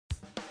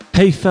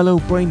Hey fellow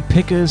brain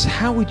pickers,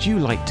 how would you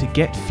like to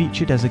get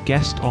featured as a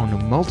guest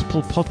on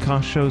multiple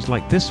podcast shows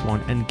like this one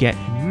and get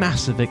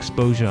massive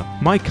exposure?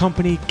 My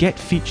company,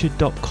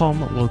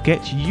 GetFeatured.com, will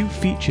get you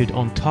featured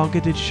on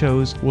targeted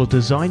shows, will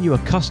design you a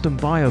custom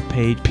bio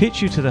page,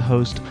 pitch you to the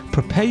host,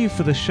 prepare you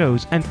for the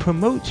shows, and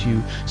promote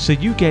you so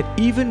you get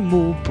even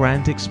more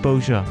brand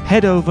exposure.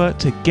 Head over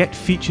to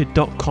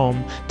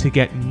GetFeatured.com to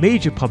get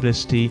major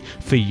publicity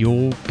for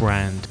your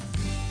brand.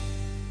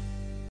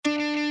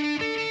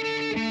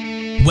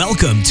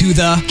 Welcome to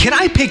the Can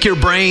I Pick Your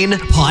Brain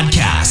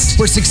podcast,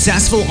 where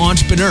successful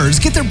entrepreneurs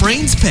get their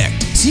brains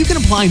picked so you can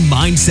apply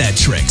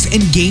mindset tricks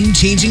and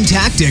game-changing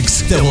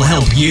tactics that will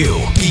help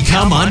you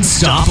become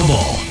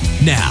unstoppable.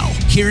 Now,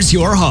 here's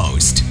your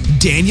host,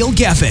 Daniel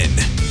Geffen.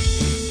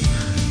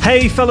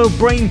 Hey fellow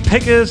brain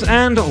pickers,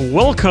 and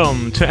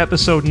welcome to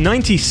episode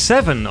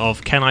 97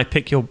 of Can I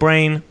Pick Your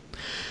Brain?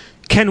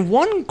 Can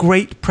one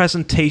great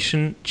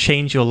presentation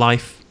change your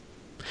life?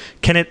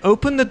 Can it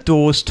open the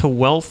doors to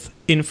wealth,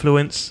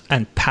 influence,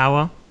 and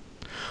power?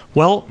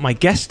 Well, my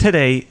guest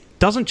today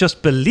doesn't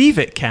just believe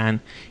it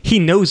can, he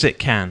knows it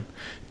can.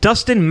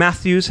 Dustin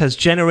Matthews has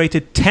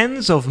generated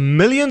tens of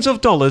millions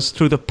of dollars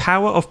through the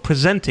power of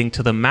presenting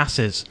to the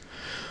masses.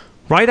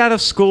 Right out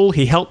of school,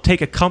 he helped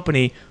take a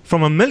company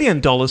from $1 million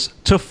to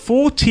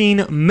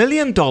 $14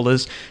 million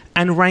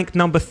and ranked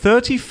number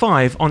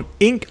 35 on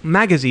Inc.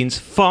 magazine's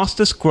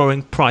fastest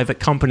growing private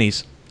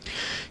companies.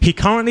 He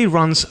currently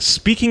runs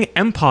Speaking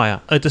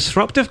Empire, a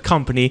disruptive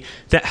company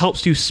that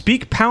helps you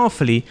speak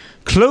powerfully,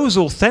 close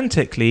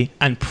authentically,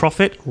 and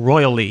profit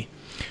royally.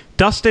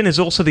 Dustin is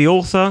also the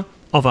author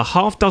of a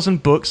half dozen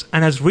books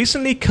and has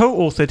recently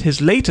co-authored his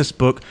latest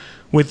book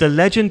with the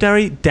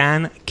legendary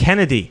Dan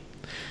Kennedy.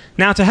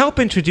 Now, to help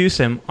introduce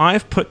him,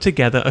 I've put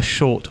together a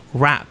short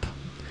rap.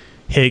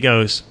 Here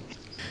goes.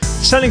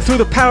 Selling through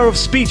the power of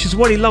speech is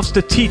what he loves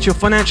to teach. Your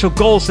financial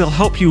goals they'll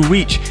help you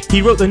reach.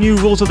 He wrote the new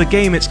rules of the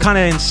game, it's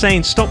kinda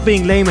insane. Stop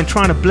being lame and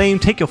trying to blame.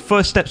 Take your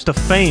first steps to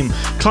fame.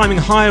 Climbing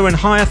higher and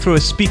higher through a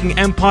speaking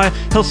empire.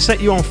 He'll set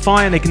you on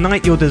fire and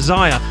ignite your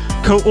desire.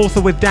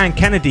 Co-author with Dan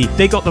Kennedy,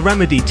 they got the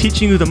remedy.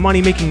 Teaching you the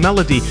money-making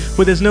melody.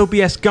 Where there's no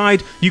BS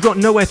guide, you got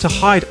nowhere to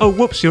hide. Oh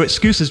whoops, your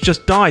excuses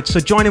just died. So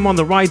join him on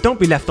the ride, don't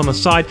be left on the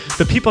side.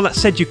 The people that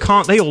said you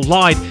can't, they all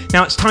lied.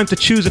 Now it's time to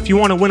choose if you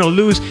want to win or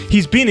lose.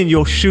 He's been in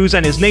your shoes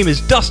and his name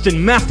is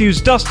Dustin Matthews.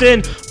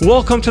 Dustin,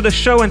 welcome to the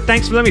show and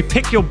thanks for letting me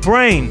pick your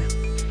brain.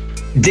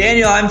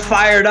 Daniel, I'm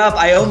fired up.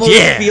 I almost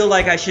feel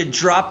like I should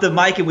drop the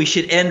mic and we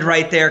should end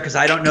right there because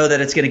I don't know that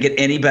it's going to get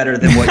any better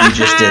than what you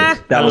just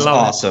did. That was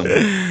awesome.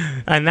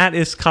 And that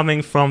is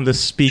coming from the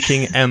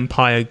Speaking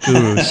Empire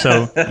guru.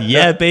 So,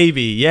 yeah,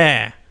 baby,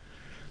 yeah.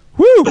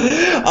 Woo!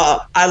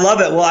 I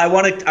love it. Well, I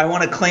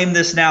want to claim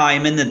this now. I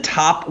am in the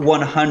top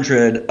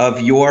 100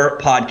 of your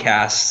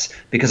podcasts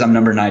because I'm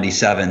number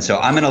 97. So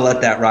I'm going to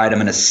let that ride. I'm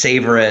going to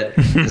savor it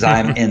because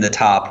I'm in the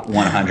top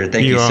 100.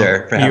 Thank you,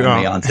 sir, for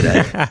having me on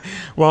today.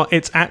 Well,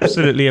 it's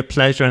absolutely a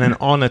pleasure and an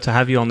honor to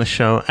have you on the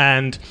show.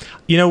 And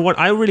you know what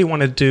I really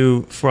want to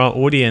do for our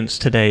audience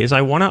today is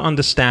I want to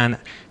understand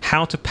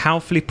how to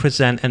powerfully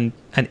present and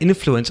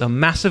influence a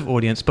massive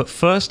audience. But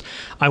first,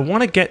 I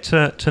want to get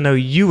to know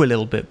you a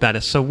little bit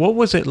better. So what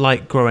was it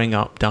like growing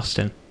up,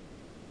 Dustin?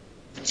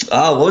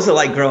 Oh, what was it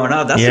like growing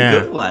up? That's a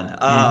good one.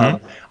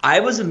 I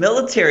was a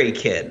military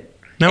kid.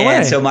 No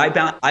way. So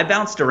I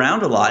bounced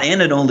around a lot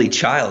and an only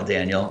child,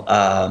 Daniel.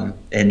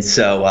 And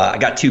so I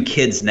got two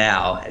kids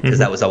now because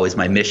that was always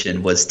my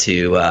mission was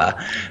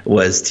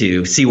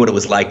to see what it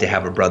was like to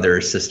have a brother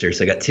or sister.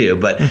 So I got two.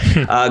 But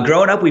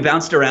growing up, we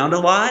bounced around a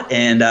lot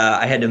and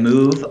I had to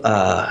move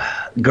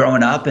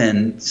growing up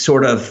and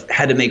sort of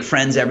had to make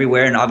friends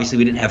everywhere. And obviously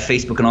we didn't have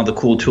Facebook and all the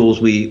cool tools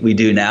we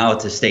do now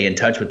to stay in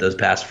touch with those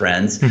past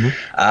friends.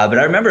 But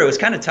I remember it was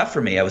kind of tough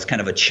for me. I was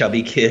kind of a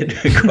chubby kid,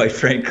 quite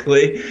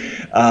frankly.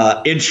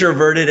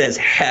 Introverted as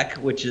heck,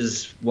 which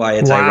is why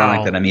it's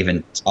ironic that I'm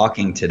even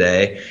talking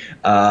today.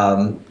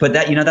 But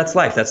that's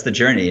life. That's the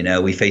journey.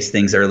 We face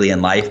things early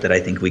in life that I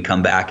think we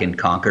come back and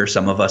conquer.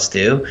 Some of us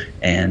do.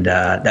 And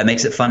that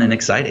makes it fun and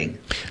exciting.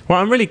 Well,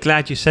 I'm really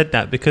glad you said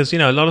that because,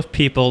 a lot of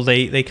people,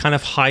 they kind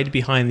of hide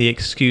behind the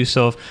excuse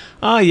of,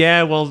 oh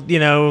yeah, well,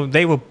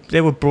 they were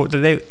brought,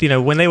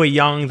 when they were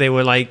young, they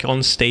were like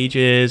on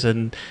stages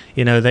and,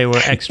 they were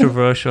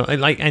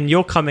extroverted and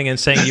you're coming and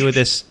saying you were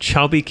this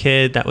chubby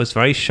kid that was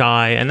very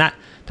shy. And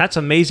that's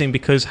amazing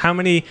because how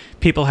many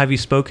people have you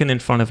spoken in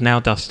front of now,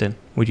 Dustin,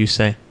 would you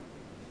say?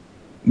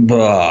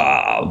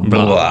 Blah.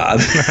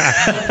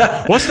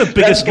 What's the biggest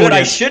That's good.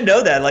 audience? I should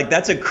know that. Like,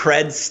 that's a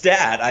cred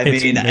stat.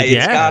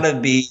 It's got to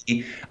be,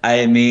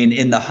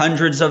 in the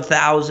hundreds of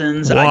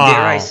thousands. Wow.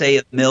 Dare I say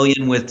 1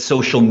 million with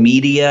social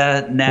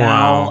media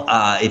now,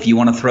 if you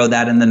want to throw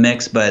that in the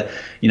mix. But,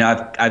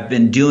 I've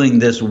been doing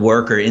this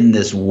work or in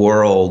this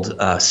world,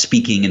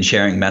 speaking and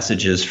sharing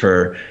messages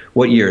for,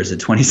 what year is it,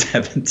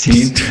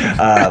 2017?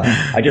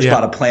 I just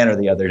bought a planner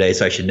the other day,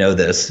 so I should know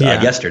this,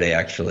 yesterday,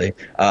 actually.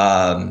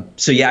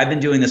 So, I've been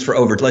doing this for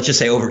let's just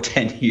say over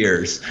 10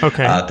 years,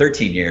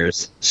 13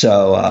 years.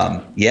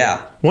 So,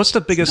 What's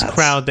the biggest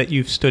crowd that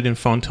you've stood in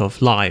front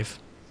of live?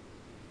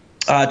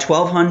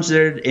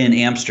 1,200 in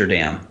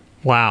Amsterdam.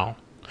 Wow.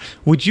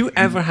 Would you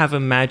ever have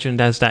imagined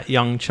as that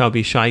young,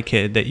 chubby, shy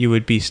kid that you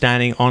would be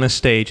standing on a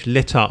stage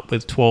lit up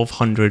with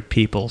 1,200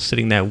 people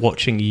sitting there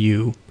watching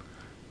you?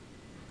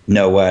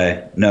 No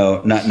way.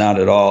 No, not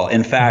at all.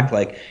 In fact,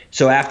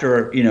 so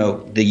after,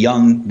 the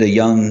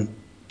young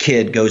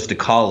kid goes to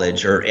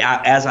college, or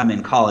as I'm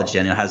in college,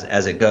 Daniel,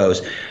 as it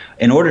goes,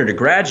 in order to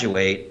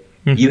graduate,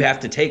 you have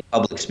to take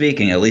public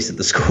speaking, at least at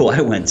the school I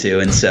went to.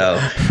 And so,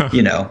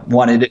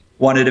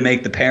 wanted to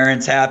make the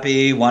parents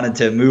happy, wanted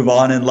to move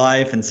on in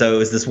life. And so it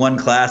was this one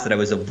class that I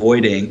was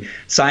avoiding,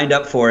 signed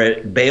up for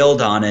it,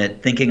 bailed on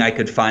it, thinking I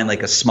could find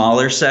like a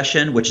smaller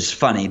session, which is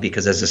funny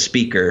because as a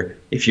speaker,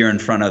 if you're in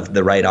front of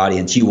the right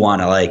audience, you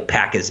want to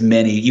pack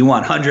you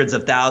want hundreds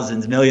of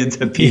thousands, millions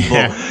of people.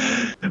 Yeah.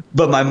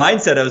 But my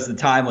mindset at the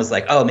time was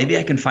oh, maybe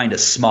I can find a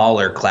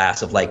smaller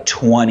class of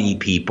 20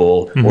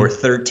 people or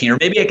 13, or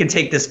maybe I can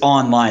take this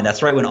online.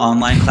 That's right when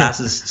online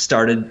classes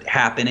started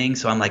happening.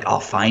 So I'm I'll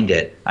find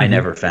it. I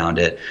never found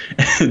it.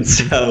 And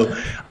so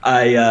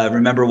I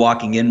remember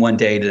walking in one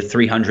day to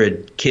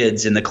 300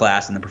 kids in the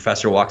class, and the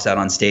professor walks out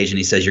on stage and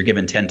he says, "You're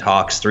given 10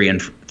 talks, three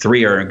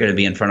are going to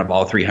be in front of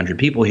all 300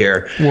 people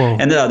here. Whoa.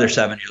 And the other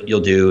 7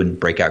 you'll do in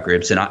breakout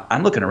groups." And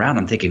I'm looking around,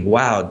 I'm thinking,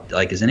 wow,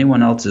 is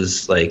anyone else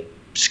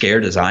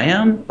scared as I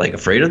am,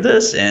 afraid of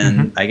this?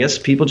 And I guess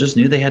people just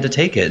knew they had to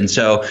take it. And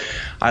so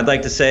I'd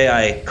like to say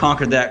I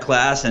conquered that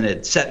class, and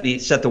it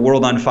set the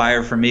world on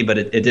fire for me, but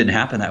it didn't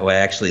happen that way. I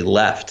actually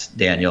left,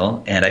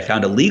 Daniel, and I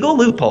found a legal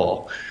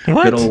loophole.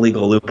 What? Good old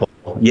legal loophole.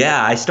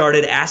 Yeah, I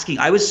started asking.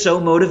 I was so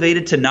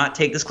motivated to not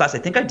take this class. I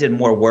think I did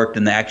more work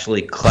than the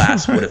actually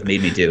class would have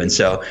made me do. And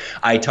so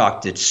I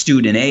talked to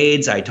student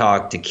aides. I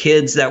talked to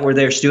kids that were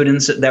there,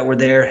 students that were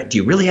there. Do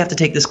you really have to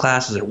take this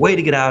class? Is there a way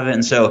to get out of it?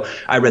 And so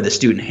I read the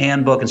student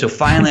handbook. And so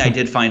finally I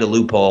did find a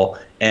loophole.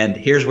 And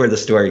here's where the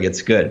story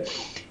gets good.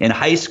 In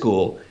high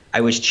school, I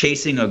was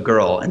chasing a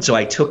girl, and so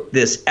I took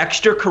this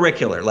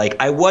extracurricular.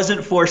 I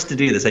wasn't forced to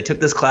do this. I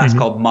took this class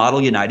called Model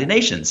United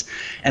Nations,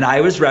 and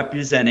I was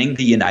representing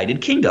the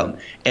United Kingdom.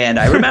 And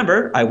I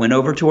remember I went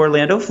over to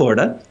Orlando,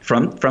 Florida,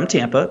 from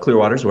Tampa,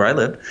 Clearwater's where I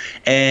live,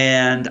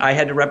 and I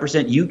had to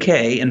represent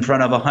UK in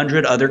front of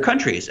 100 other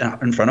countries,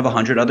 in front of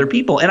 100 other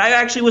people. And I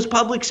actually was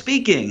public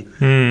speaking,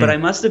 but I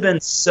must have been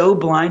so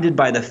blinded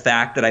by the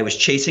fact that I was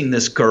chasing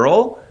this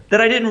girl that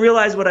I didn't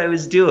realize what I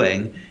was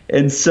doing.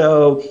 And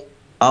so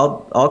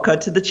I'll cut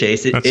to the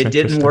chase. It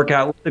didn't work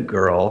out with the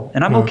girl,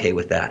 and I'm okay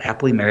with that.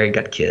 Happily married,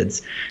 got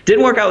kids.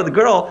 Didn't work out with the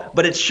girl,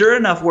 but it sure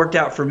enough worked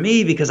out for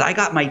me because I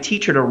got my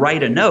teacher to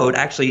write a note.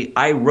 Actually,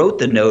 I wrote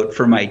the note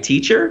for my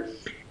teacher,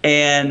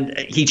 and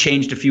he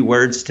changed a few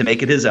words to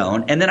make it his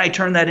own. And then I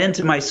turned that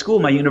into my school,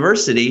 my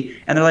university,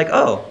 and they're like,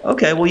 "Oh,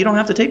 okay, well, you don't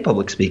have to take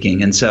public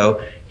speaking." And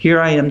so here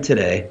I am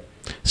today.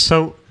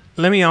 So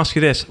let me ask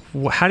you this.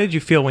 How did you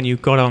feel when you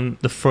got on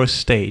the first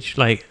stage?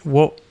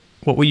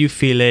 What were you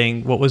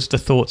feeling? What was the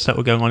thoughts that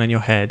were going on in your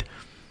head?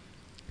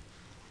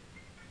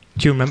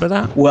 Do you remember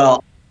that?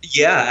 Well,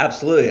 yeah,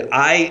 absolutely.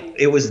 I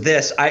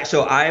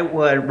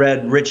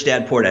read Rich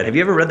Dad Poor Dad. Have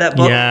you ever read that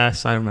book?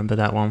 Yes, I remember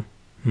that one.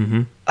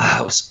 Mm-hmm.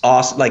 Oh, it was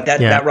awesome.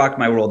 That rocked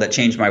my world. That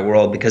changed my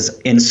world because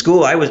in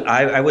school I was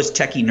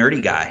techie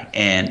nerdy guy,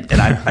 and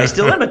I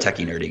still am a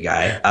techie nerdy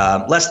guy.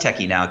 Less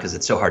techie now because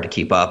it's so hard to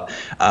keep up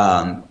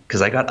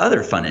because I got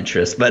other fun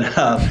interests. But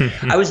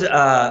I was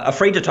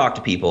afraid to talk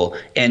to people,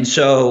 and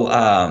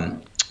so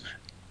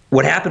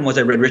what happened was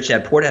I read Rich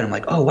Dad Poor Dad. I'm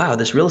like, oh, wow,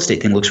 this real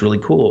estate thing looks really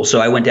cool.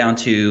 So I went down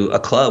to a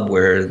club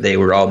where they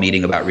were all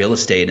meeting about real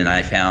estate, and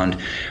I found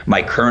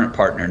my current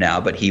partner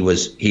now, but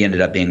he ended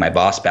up being my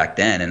boss back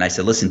then. And I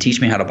said, listen, teach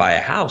me how to buy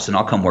a house and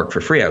I'll come work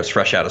for free. I was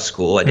fresh out of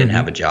school. I didn't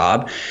have a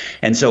job.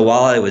 And so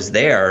while I was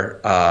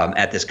there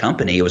at this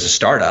company, it was a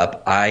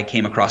startup, I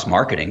came across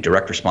marketing,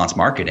 direct response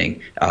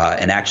marketing.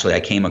 And actually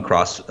I came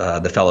across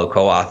the fellow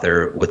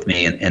co-author with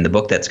me in the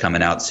book that's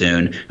coming out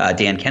soon,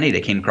 Dan Kennedy.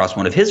 I came across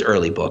one of his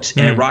early books,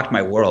 and it rocked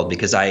my world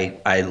because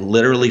I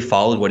literally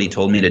followed what he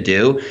told me to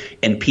do,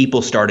 and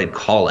people started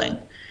calling.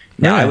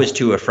 Now, I was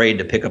too afraid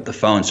to pick up the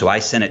phone, so I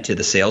sent it to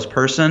the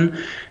salesperson,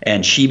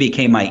 and she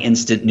became my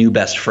instant new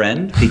best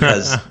friend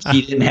because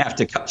she didn't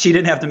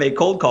have to make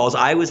cold calls.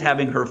 I was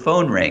having her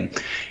phone ring.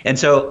 And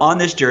so on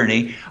this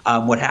journey,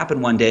 what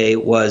happened one day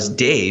was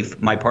Dave,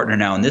 my partner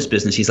now in this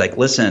business, he's like,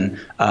 listen,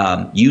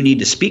 you need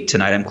to speak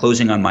tonight. I'm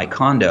closing on my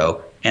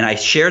condo. And I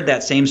shared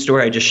that same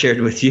story I just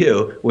shared with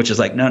you, which is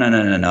like, no.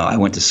 I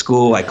went to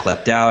school. I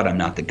clepped out. I'm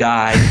not the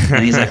guy.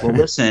 And he's like, well,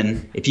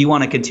 listen, if you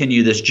want to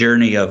continue this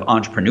journey of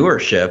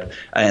entrepreneurship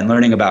and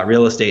learning about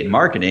real estate and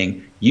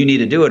marketing, you need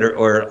to do it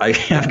or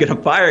I'm going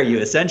to fire you,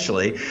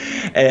 essentially.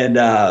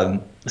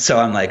 And so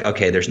I'm like,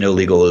 okay, there's no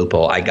legal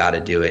loophole. I got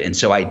to do it. And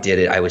so I did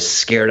it. I was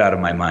scared out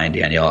of my mind,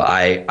 Daniel.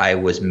 I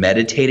was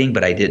meditating,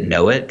 but I didn't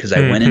know it because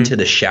I went into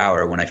the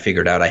shower when I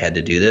figured out I had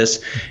to do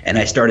this, and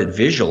I started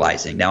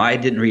visualizing. Now, I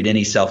didn't read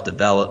any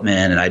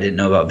self-development, and I didn't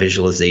know about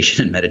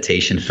visualization and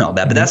meditation and all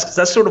that, but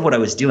that's sort of what I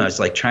was doing. I was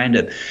like trying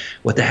to,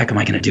 what the heck am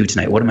I going to do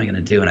tonight? What am I going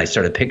to do? And I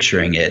started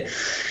picturing it.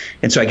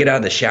 And so I get out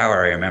of the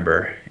shower, I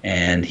remember,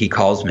 and he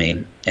calls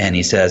me, and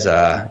he says,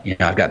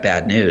 I've got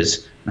bad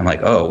news. I'm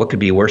like, oh, what could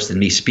be worse than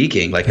me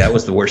speaking? Like, that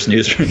was the worst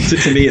news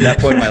to me at that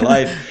point in my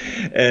life,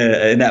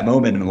 in that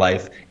moment in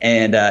life.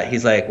 And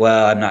he's like,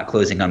 well, I'm not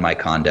closing on my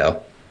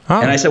condo. Oh.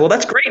 And I said, well,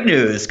 that's great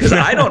news, because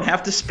I don't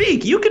have to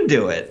speak. You can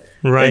do it.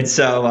 Right. And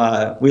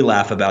so we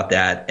laugh about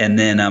that. And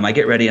then I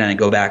get ready and I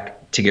go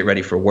back to get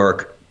ready for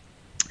work.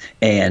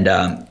 And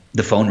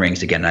the phone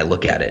rings again, and I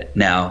look at it.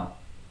 Now,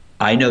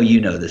 I know you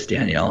know this,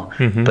 Danielle,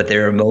 but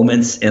there are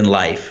moments in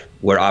life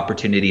where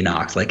opportunity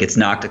knocks. Like, it's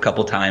knocked a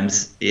couple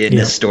times in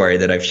this story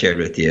that I've shared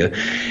with you.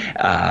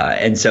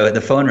 And so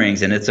the phone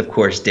rings, and it's, of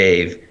course,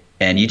 Dave.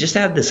 And you just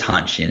have this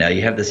hunch, you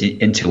have this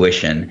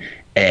intuition.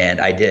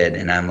 And I did.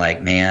 And I'm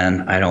like,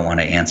 man, I don't want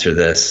to answer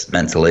this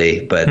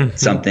mentally, but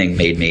something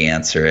made me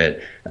answer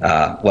it.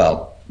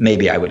 Well,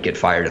 maybe I would get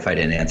fired if I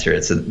didn't answer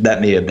it. So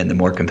that may have been the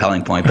more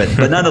compelling point.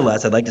 But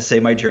nonetheless, I'd like to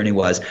say my journey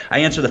was, I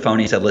answered the phone.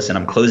 He said, listen,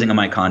 I'm closing on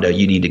my condo.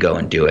 You need to go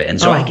and do it. And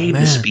so I gave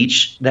the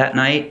speech that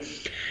night.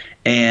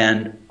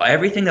 And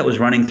everything that was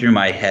running through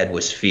my head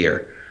was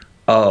fear.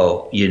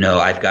 Oh,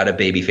 I've got a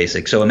baby face.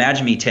 Like, so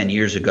imagine me 10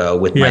 years ago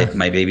with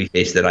my baby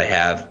face that I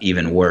have,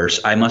 even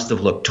worse. I must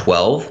have looked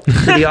 12 to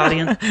the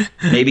audience,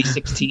 maybe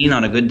 16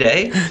 on a good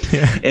day.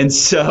 Yeah. And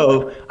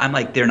so I'm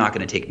like, they're not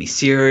going to take me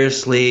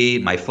seriously.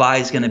 My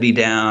fly's going to be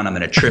down. I'm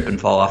going to trip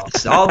and fall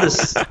off all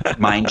this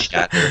mind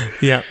chatter.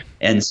 Yeah.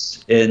 And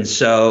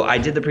so I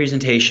did the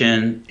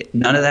presentation.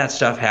 None of that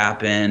stuff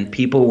happened.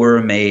 People were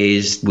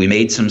amazed. We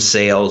made some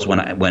sales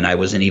when I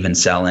wasn't even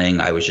selling.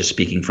 I was just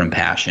speaking from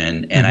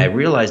passion. And I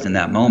realized in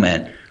that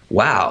moment,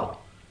 wow,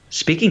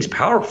 speaking's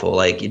powerful.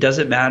 Like, it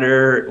doesn't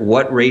matter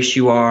what race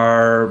you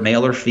are,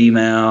 male or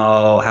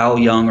female, how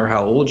young or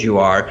how old you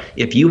are.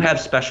 If you have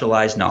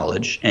specialized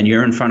knowledge and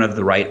you're in front of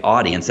the right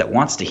audience that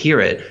wants to hear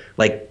it,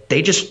 like,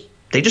 they just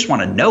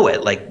want to know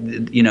it. Like,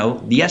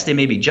 yes, they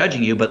may be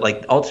judging you, but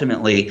like,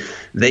 ultimately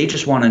they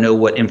just want to know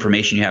what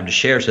information you have to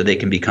share so they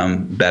can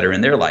become better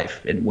in their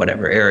life in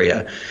whatever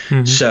area.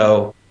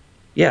 So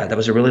yeah, that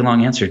was a really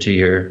long answer to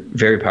your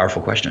very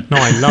powerful question. No,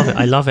 I love it.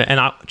 I love it. And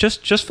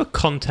just for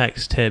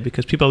context here,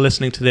 because people are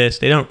listening to this,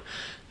 they don't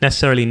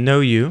necessarily know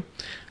you.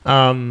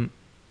 I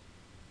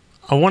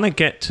want to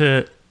get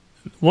to,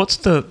 what's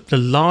the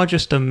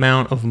largest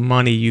amount of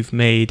money you've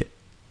made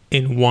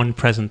in one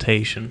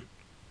presentation?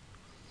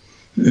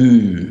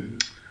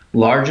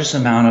 Largest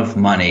amount of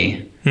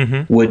money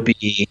would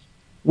be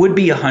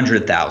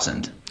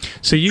 $100,000.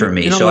 So for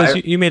me. In other words,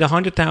 you made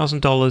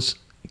 $100,000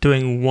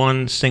 doing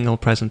one single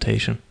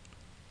presentation.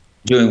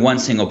 Doing one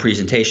single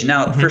presentation.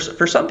 Now,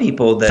 for some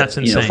people that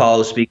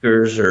follow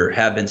speakers or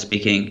have been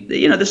speaking,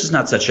 this is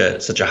not such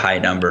a high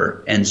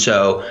number. And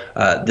so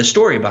the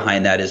story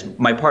behind that is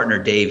my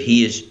partner Dave.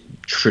 He is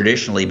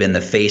traditionally been the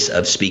face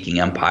of Speaking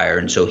Empire,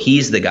 and so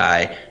he's the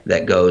guy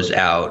that goes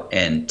out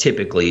and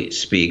typically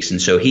speaks,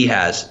 and so he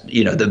has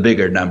the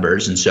bigger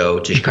numbers. And so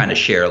to kind of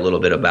share a little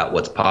bit about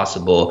what's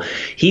possible,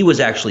 he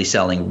was actually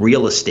selling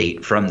real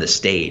estate from the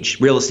stage,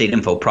 real estate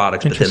info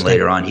products, but then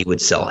later on he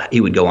would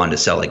go on to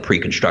sell like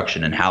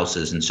pre-construction and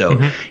houses. And so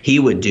he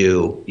would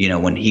do,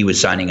 when he was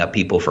signing up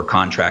people for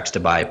contracts to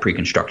buy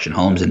pre-construction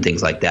homes and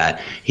things like that,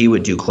 he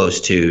would do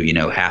close to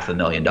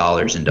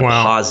 $500,000 in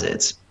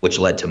deposits. Wow. Which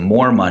led to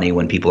more money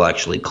when people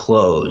actually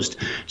closed.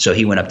 So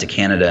he went up to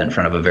Canada in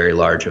front of a very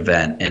large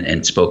event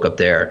and spoke up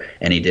there,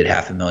 and he did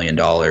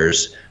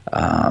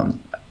 $500,000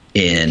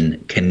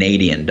 in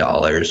Canadian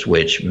dollars,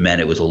 which meant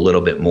it was a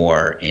little bit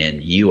more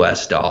in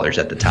US dollars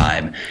at the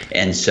time.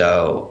 And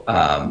so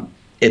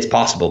it's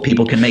possible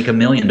people can make $1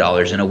 million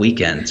in a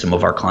weekend. Some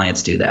of our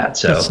clients do that.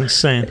 So that's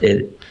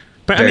insane.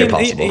 But very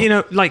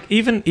possible. Like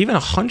even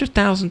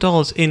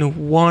 $100,000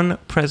 in one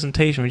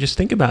presentation. Just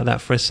think about that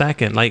for a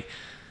second. Like,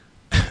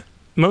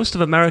 most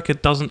of America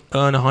doesn't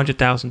earn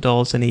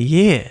 $100,000 in a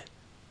year.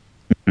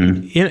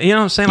 You know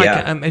what I'm saying?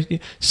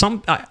 Like,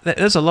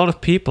 there's a lot of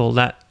people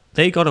that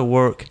they got to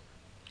work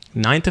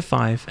 9 to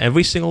 5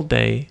 every single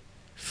day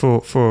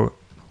for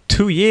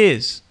 2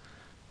 years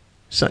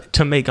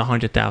to make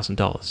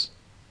 $100,000.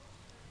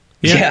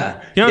 Yeah. You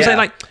know what I'm saying?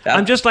 Like,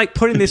 I'm just like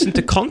putting this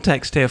into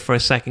context here for a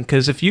second,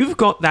 because if you've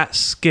got that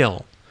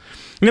skill,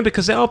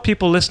 because there are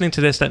people listening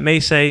to this that may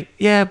say,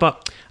 yeah,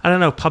 but I don't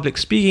know, public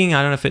speaking,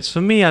 I don't know if it's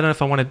for me, I don't know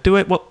if I want to do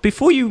it. Well,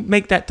 before you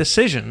make that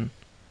decision,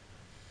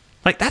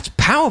 like, that's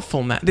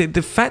powerful, man.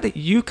 The fact that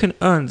you can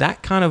earn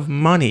that kind of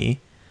money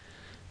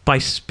by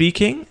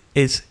speaking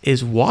is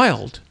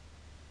wild.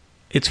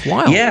 It's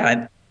wild.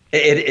 Yeah,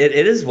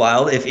 it is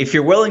wild. If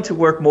you're willing to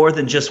work more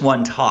than just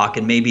one talk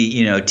and maybe,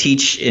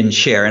 teach and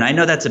share. And I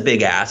know that's a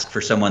big ask for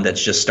someone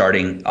that's just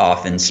starting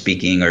off in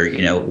speaking, or,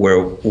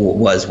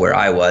 where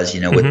I was,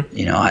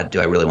 with, do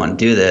I really want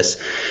to do this?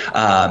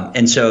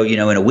 And so, in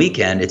a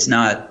weekend, it's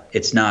not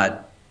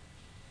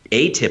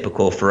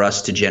atypical for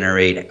us to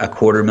generate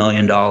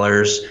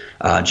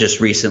 $250,000. Just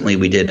recently,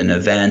 we did an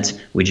event.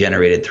 We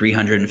generated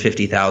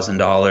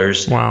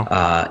 $350,000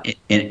 wow.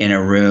 In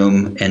a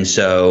room. And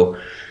so,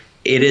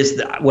 It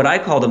is what I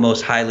call the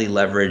most highly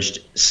leveraged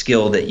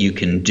skill that you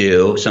can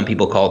do. Some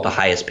people call it the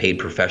highest paid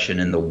profession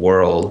in the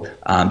world,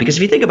 because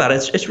if you think about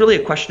it, it's really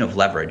a question of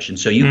leverage. And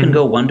so you can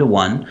go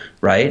one-to-one,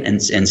 right,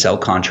 and sell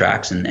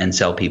contracts and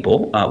sell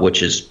people,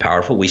 which is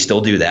powerful. We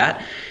still do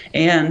that.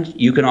 And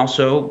you can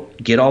also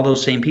get all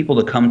those same people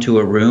to come to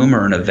a room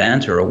or an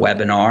event or a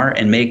webinar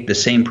and make the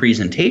same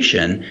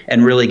presentation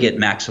and really get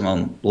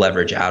maximum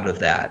leverage out of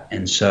that.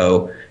 And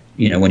so,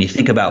 when you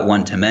think about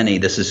one-to-many,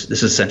 this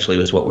essentially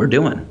is what we're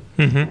doing.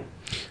 Mm-hmm.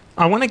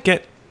 I want to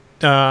get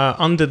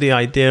under the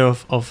idea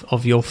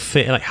of your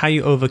fear, like how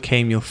you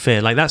overcame your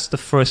fear. Like that's the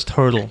first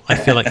hurdle, I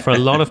feel like, for a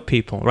lot of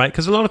people, right?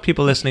 Because a lot of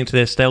people listening to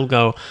this, they'll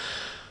go,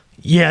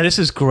 yeah, this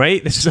is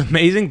great, this is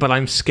amazing, but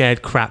I'm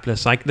scared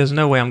crapless. Like, there's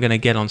no way I'm going to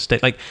get on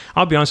stage. Like,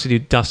 I'll be honest with you,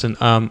 Dustin,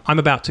 I'm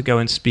about to go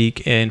and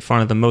speak in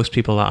front of the most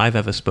people that I've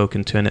ever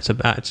spoken to, and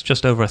it's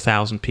just over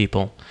 1,000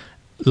 people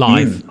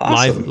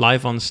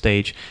live on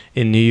stage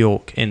in New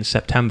York in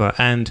September.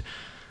 And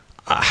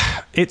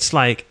it's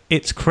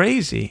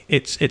crazy.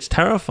 It's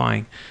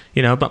terrifying,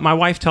 but my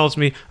wife tells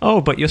me, oh,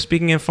 but you're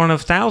speaking in front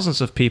of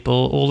thousands of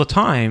people all the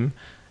time.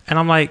 And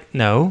I'm like,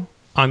 no,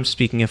 I'm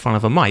speaking in front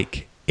of a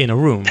mic in a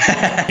room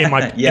in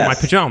my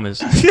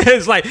pajamas.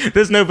 It's like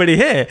there's nobody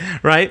here,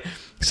 right?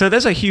 So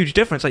there's a huge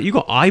difference. Like, you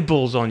got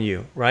eyeballs on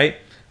you, right?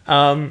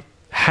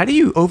 How do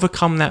you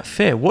overcome that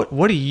fear?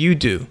 What do you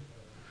do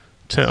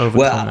to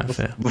overcome that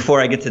fear? Before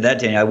I get to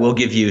that, Danny, I will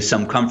give you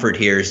some comfort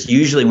here.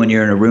 Usually when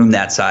you're in a room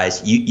that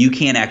size, you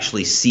can't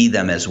actually see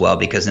them as well,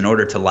 because in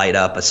order to light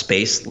up a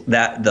space,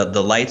 that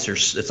the lights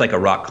it's like a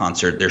rock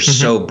concert. They're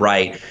so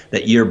bright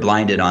that you're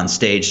blinded on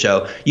stage.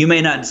 So you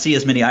may not see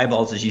as many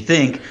eyeballs as you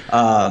think.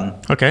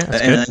 Okay,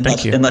 that's good.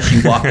 Thank you. Unless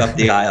you walk up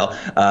the aisle.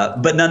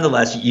 But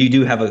nonetheless, you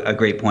do have a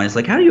great point. It's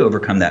like, how do you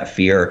overcome that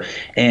fear?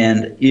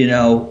 And,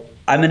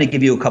 I'm going to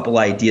give you a couple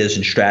ideas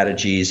and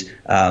strategies,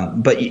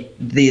 but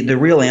the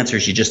real answer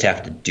is you just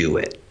have to do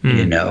it.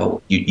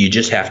 You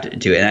just have to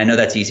do it. And I know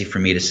that's easy for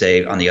me to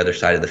say on the other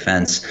side of the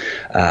fence,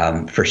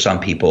 for some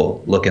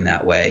people looking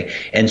that way.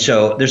 And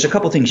so there's a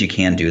couple things you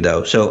can do,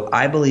 though. So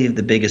I believe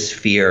the biggest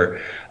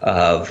fear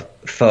of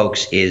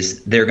folks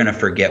is they're going to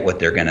forget what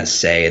they're going to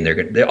say, and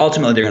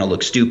ultimately they're going to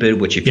look stupid,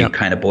 which if you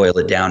kind of boil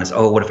it down is,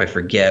 oh, what if I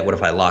forget? What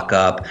if I lock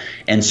up?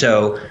 And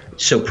so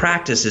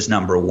practice is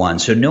number one.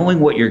 So knowing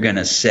what you're going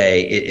to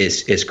say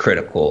is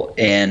critical.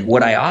 And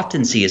what I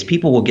often see is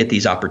people will get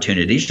these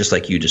opportunities, just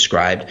like you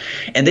described,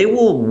 and they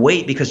will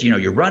wait because,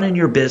 you're running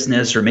your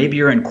business, or maybe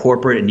you're in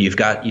corporate and you've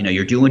got,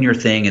 you're doing your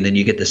thing, and then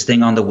you get this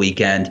thing on the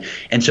weekend.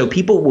 And so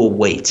people will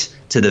wait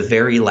to the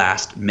very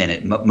last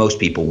minute. Most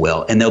people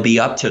will. And they'll be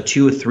up till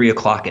 2 or 3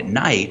 o'clock at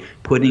night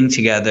putting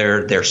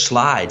together their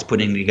slides,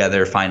 putting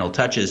together final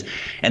touches.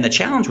 And the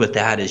challenge with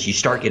that is you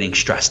start getting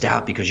stressed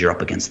out because you're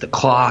up against the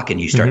clock,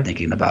 and you start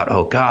thinking about,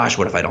 oh gosh,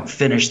 what if I don't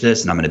finish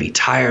this, and I'm going to be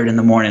tired in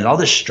the morning? All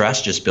this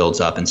stress just builds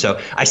up. And so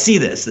I see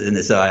this, and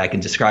so I can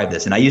describe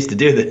this, and I used to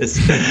do this.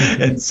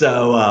 And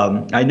so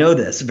I know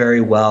this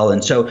very well.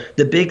 And so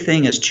the big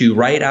thing is to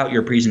write out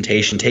your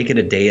presentation, take it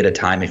a day at a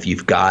time if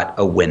you've got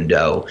a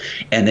window,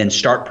 and then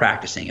start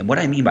practicing. And what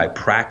I mean by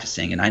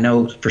practicing, and I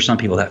know for some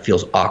people that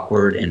feels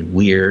awkward and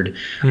weird,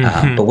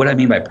 but what I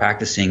mean by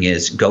practicing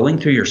is going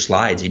through your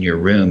slides in your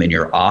room, in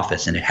your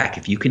office, and heck,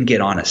 if you can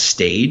get on a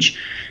stage,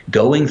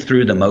 going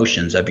through the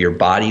motions of your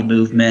body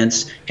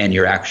movements and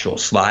your actual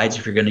slides,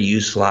 if you're going to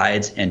use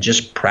slides, and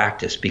just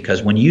practice.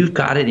 Because when you've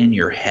got it in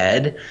your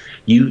head,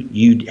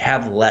 you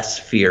have less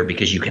fear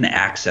because you can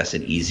access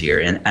it easier.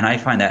 And I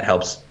find that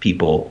helps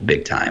people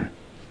big time.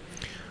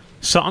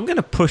 So I'm going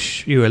to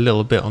push you a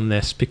little bit on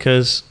this,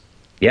 because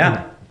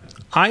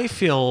I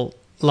feel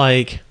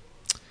like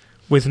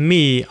with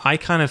me, I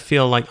kind of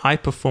feel like I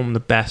perform the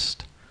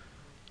best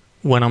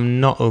when I'm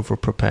not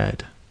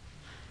over-prepared.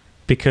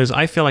 Because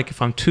I feel like if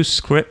I'm too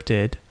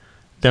scripted,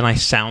 then I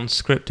sound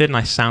scripted and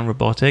I sound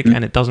robotic,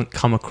 and it doesn't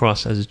come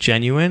across as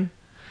genuine.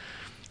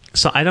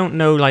 So I don't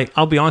know, like,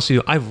 I'll be honest with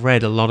you, I've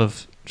read a lot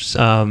of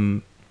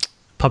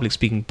public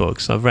speaking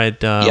books. I've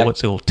read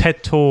what's it called,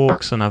 TED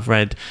Talks, and I've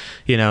read,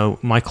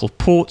 Michael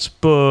Port's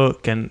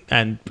book,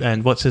 and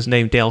what's his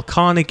name, Dale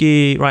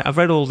Carnegie, right? I've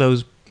read all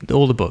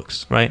the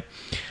books, right?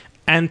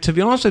 And to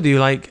be honest with you,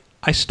 like,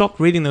 I stopped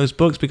reading those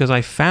books because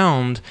I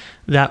found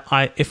that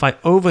if I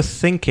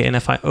overthink it and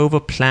if I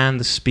overplan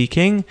the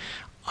speaking,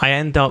 I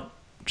end up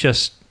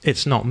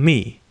it's not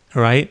me,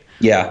 right?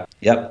 Yeah.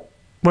 Yep.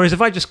 Whereas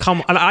if I just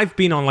I've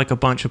been on like a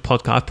bunch of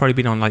podcasts, I've probably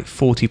been on like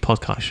 40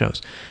 podcast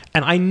shows,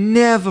 and I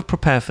never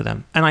prepare for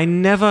them. And I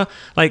never,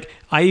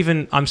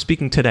 I'm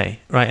speaking today,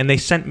 right? And they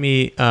sent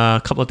me,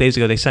 a couple of days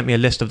ago, they sent me a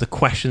list of the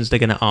questions they're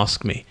going to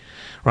ask me,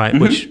 right?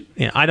 Which,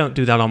 I don't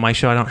do that on my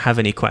show. I don't have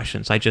any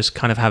questions. I just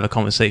kind of have a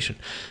conversation.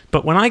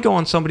 But when I go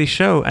on somebody's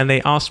show and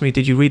they ask me,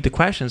 did you read the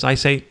questions? I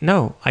say,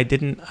 no, I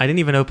didn't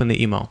even open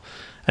the email.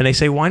 And they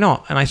say, why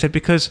not? And I said,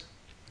 because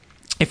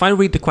if I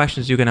read the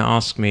questions you're going to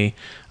ask me,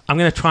 I'm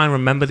going to try and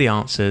remember the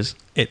answers.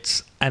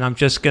 It's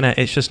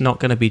just not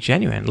going to be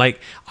genuine. Like,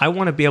 I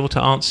want to be able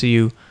to answer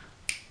you,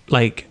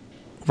 like,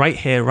 right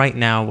here, right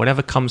now,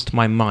 whatever comes to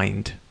my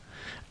mind.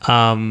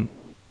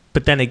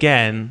 But then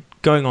again,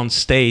 going on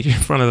stage in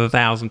front of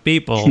 1,000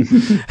 people,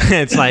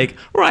 it's like,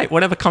 right,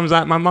 whatever comes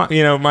out my mind,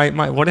 you know,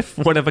 my what if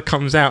whatever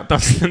comes out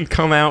doesn't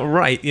come out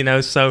right, you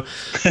know? So,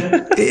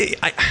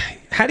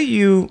 how do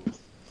you?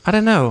 I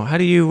don't know. How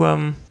do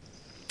you?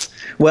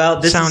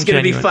 Well, this is going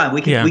to be fun.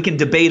 We Yeah. can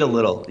debate a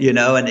little, you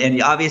know,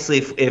 and obviously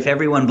if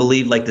everyone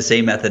believed like the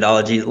same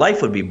methodology,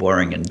 life would be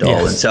boring and dull.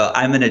 Yes. And so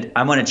I'm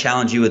going to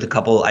challenge you with a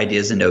couple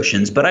ideas and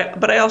notions, but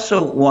I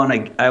also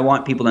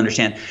want people to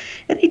understand,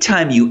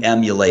 anytime you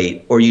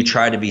emulate or you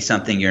try to be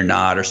something you're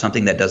not or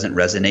something that doesn't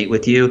resonate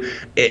with you,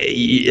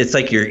 it's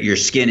like your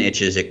skin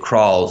itches, it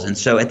crawls. And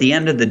so at the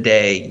end of the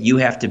day, you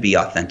have to be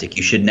authentic.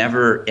 You should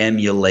never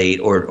emulate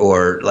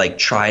or like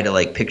try to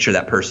like picture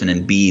that person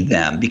and be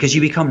them, because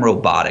you become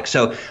robotic.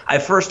 So I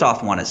first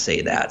off want to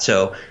say that.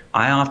 So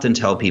I often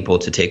tell people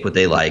to take what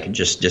they like and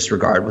just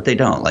disregard what they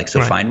don't like.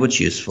 So Right. Find what's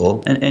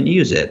useful and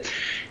use it.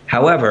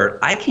 However,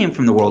 I came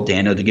from the world,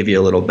 Daniel, to give you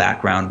a little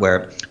background,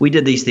 where we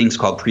did these things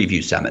called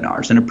preview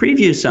seminars. And a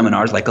preview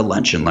seminar is like a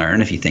lunch and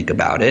learn, if you think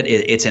about it.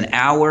 It's an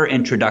hour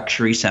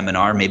introductory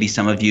seminar. Maybe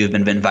some of you have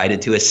been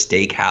invited to a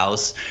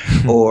steakhouse,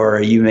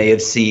 or you may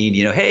have seen,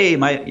 hey,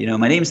 my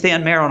name's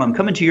Stan Merrill, and I'm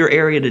coming to your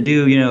area to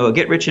do, a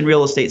Get Rich in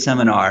Real Estate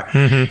seminar.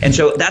 And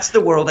so that's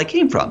the world I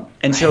came from.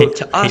 And so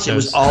to us, it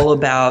was all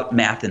about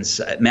math.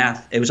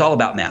 It was all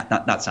about math,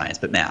 not science,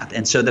 but math.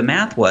 And so the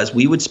math was,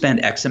 we would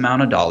spend X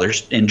amount of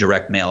dollars in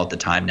direct mail at the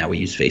time. Now we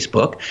use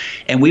Facebook,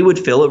 and we would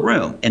fill a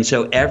room. And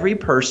so every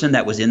person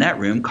that was in that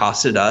room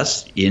costed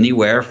us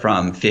anywhere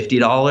from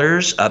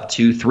 $50 up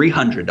to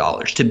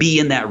 $300 to be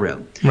in that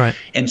room. Right.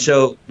 And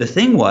so the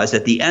thing was,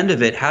 at the end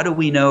of it, how do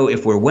we know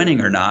if we're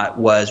winning or not?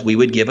 Was we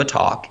would give a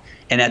talk,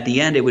 and at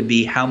the end it would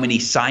be how many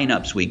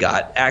signups we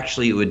got.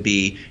 Actually, it would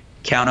be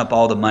count up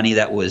all the money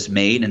that was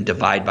made and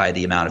divide by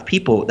the amount of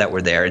people that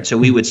were there. And so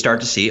we would start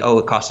to see,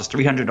 it cost us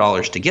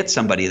 $300 to get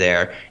somebody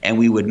there, and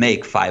we would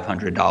make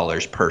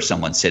 $500 per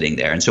someone sitting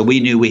there. And so we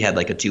knew we had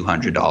like a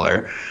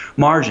 $200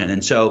 margin.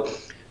 And so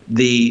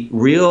the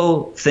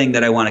real thing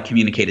that I want to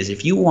communicate is,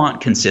 if you want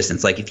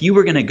consistency, like if you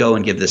were going to go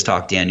and give this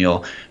talk,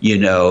 Daniel,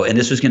 and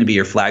this was going to be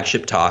your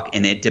flagship talk,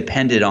 and it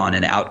depended on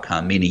an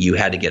outcome, meaning you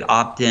had to get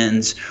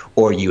opt-ins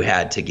or you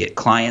had to get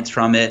clients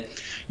from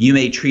it, you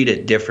may treat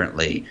it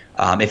differently.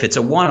 If it's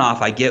a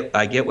one-off, I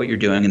get what you're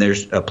doing, and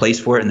there's a place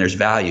for it and there's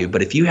value.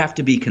 But if you have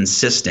to be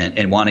consistent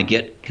and want to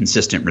get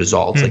consistent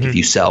results, like if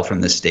you sell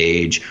from the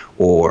stage,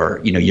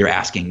 or you're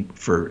asking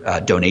for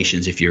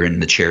donations if you're in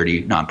the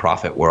charity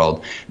nonprofit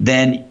world,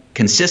 then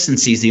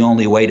consistency is the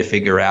only way to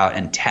figure out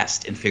and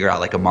test and figure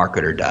out, like a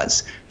marketer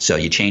does. So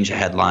you change the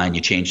headline,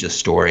 you change the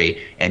story,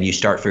 and you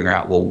start figuring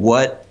out, well,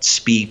 what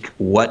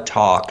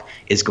talk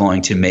is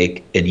going to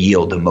make and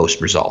yield the most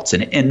results.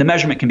 And the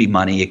measurement can be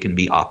money, it can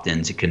be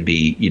opt-ins, it can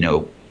be,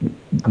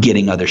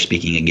 getting other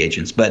speaking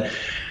engagements. But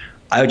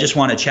I just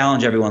want to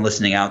challenge everyone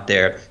listening out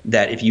there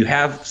that if you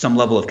have some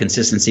level of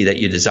consistency that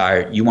you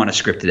desire, you want to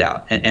script it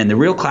out. And the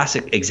real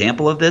classic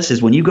example of this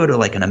is when you go to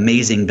like an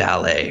amazing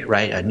ballet,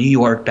 right? A New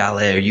York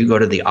ballet, or you go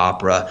to the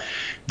opera.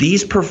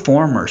 These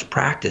performers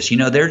practice,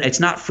 it's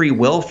not free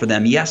will for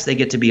them. Yes, they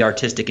get to be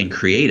artistic and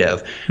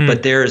creative,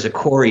 but there is a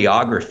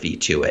choreography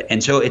to it.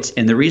 And so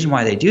and the reason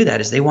why they do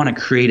that is they want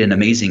to create an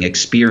amazing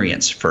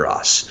experience for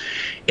us.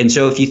 And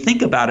so if you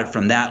think about it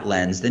from that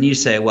lens, then you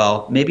say,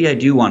 well, maybe I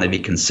do want to be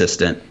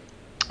consistent.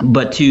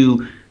 But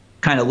to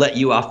kind of let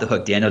you off the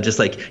hook, Daniel, just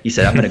like you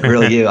said, I'm going to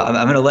grill you. I'm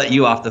going to let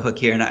you off the hook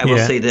here. And I will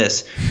say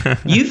this.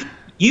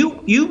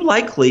 You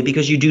likely,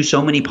 because you do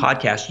so many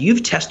podcasts,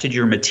 you've tested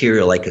your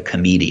material like a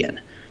comedian.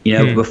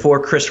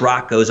 Before Chris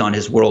Rock goes on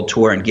his world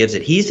tour and gives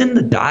it, he's in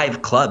the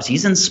dive clubs.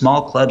 He's in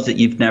small clubs that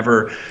you've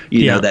never,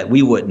 that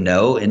we wouldn't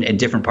know in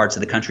different parts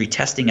of the country,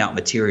 testing out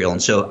material.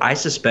 And so I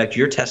suspect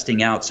you're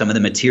testing out some of the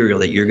material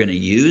that you're going to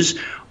use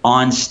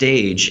on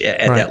stage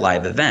at that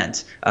live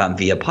event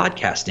via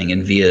podcasting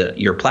and via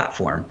your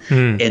platform.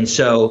 And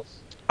so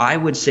I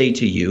would say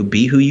to you,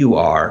 be who you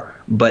are,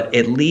 but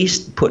at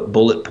least put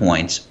bullet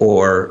points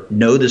or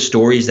know the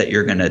stories that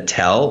you're going to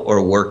tell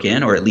or work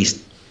in, or at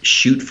least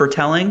shoot for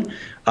telling,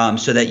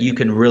 so that you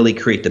can really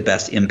create the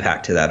best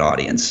impact to that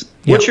audience.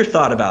 Yep. What's your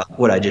thought about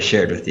what I just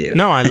shared with you?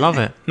 No, I love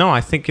it. No,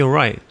 I think you're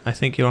right. I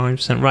think you're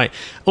 100% right.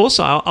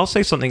 Also, I'll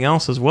say something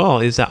else as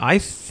well, is that I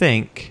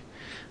think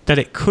that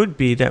it could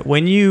be that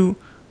when you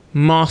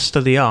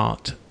master the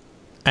art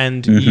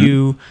and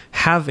you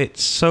have it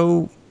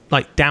so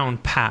like down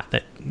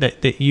pat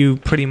that you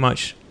pretty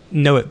much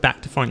know it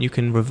back to front, you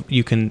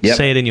can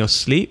say it in your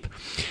sleep,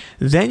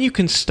 then you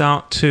can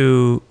start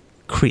to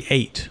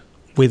create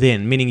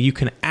within, meaning you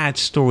can add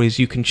stories,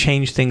 you can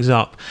change things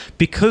up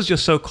because you're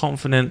so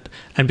confident,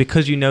 and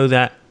because you know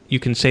that you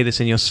can say this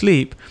in your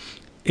sleep.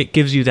 It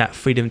gives you that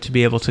freedom to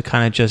be able to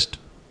kind of just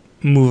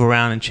move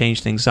around and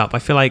change things up. I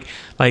feel like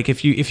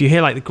if you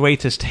hear like the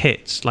greatest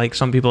hits, like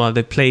some people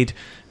they played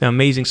the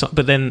amazing song,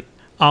 but then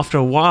after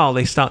a while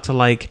they start to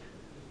like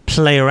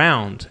play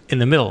around in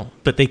the middle,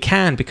 but they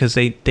can because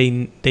they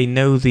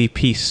know the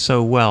piece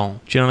so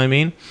well. Do you know what I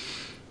mean?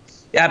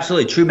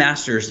 Absolutely. True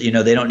masters, they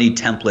don't need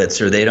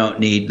templates or they don't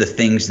need the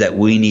things that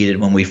we needed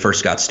when we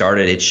first got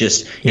started. It's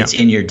just, it's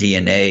in your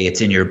DNA, it's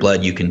in your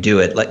blood. You can do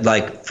it.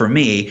 Like for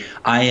me,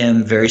 I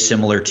am very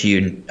similar to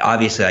you.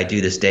 Obviously, I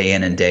do this day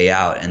in and day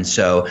out. And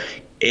so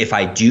if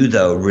I do,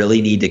 though,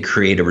 really need to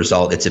create a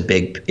result, it's a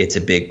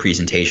big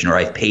presentation, or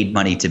I've paid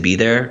money to be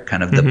there,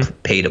 kind of the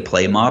pay to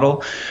play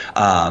model,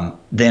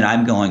 then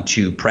I'm going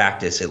to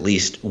practice at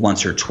least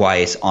once or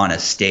twice on a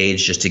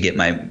stage just to get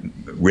my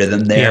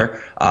rhythm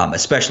there,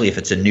 especially if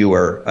it's a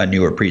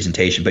newer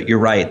presentation. But you're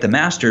right, the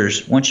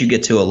masters, once you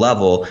get to a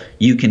level,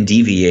 you can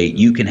deviate,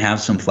 you can have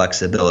some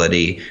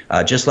flexibility,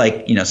 just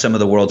like some of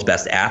the world's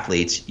best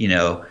athletes,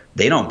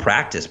 they don't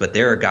practice, but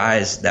there are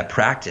guys that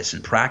practice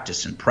and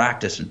practice and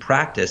practice and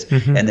practice,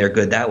 and they're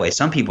good that way.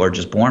 Some people are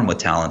just born with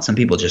talent. Some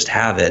people just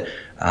have it,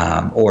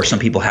 or some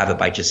people have it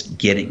by just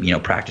getting,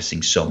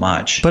 practicing so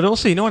much. But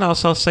also, you know what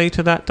else I'll say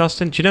to that,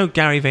 Dustin? Do you know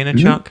Gary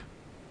Vaynerchuk?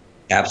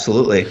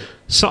 Absolutely.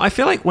 So I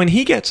feel like when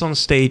he gets on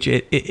stage,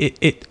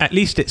 it at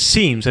least it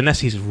seems,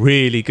 unless he's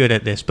really good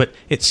at this, but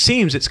it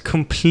seems it's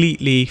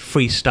completely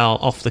freestyle,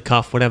 off the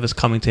cuff, whatever's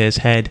coming to his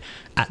head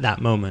at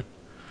that moment,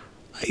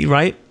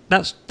 right?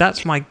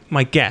 That's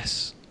my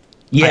guess.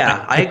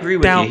 Yeah, I agree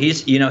with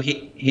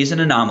you. He's an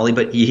anomaly,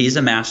 but he's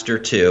a master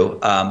too.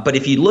 But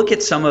if you look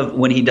at some of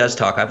when he does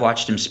talk, I've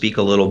watched him speak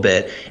a little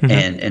bit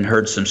and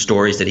heard some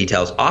stories that he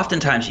tells.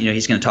 Oftentimes,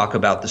 he's going to talk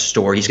about the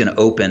story. He's going to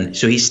open.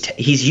 So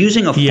he's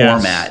using a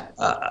format.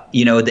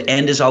 The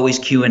end is always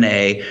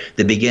Q&A.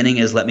 The beginning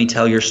is let me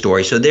tell your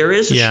story. So there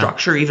is a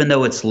structure, even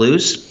though it's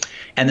loose.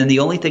 And then the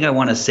only thing I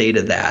want to say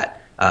to that,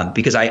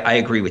 because I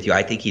agree with you,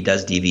 I think he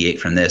does deviate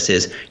from this,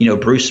 is,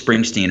 Bruce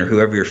Springsteen or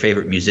whoever your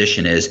favorite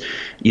musician is,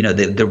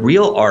 the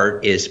real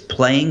art is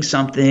playing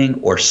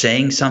something or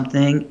saying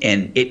something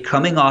and it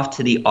coming off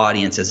to the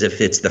audience as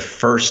if it's the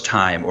first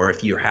time or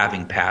if you're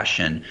having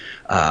passion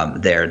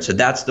there. And so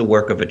that's the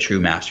work of a true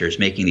master, is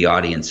making the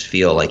audience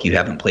feel like you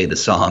haven't played the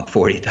song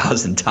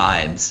 40,000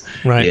 times,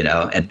 right.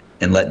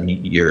 And letting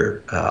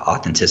your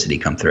authenticity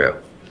come through.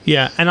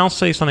 Yeah, and I'll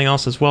say something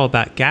else as well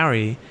about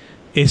Gary,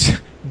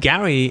 is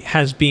Gary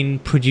has been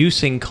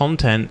producing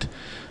content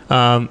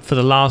for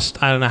the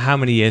last, I don't know how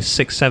many years,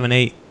 6, 7,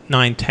 8,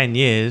 9, 10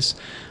 years.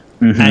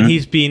 And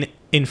he's been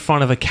in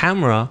front of a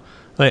camera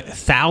like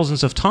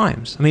thousands of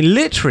times. I mean,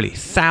 literally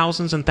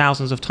thousands and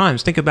thousands of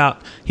times. Think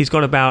about, he's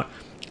got about,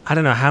 I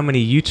don't know how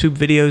many YouTube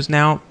videos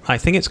now. I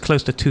think it's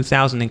close to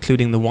 2,000,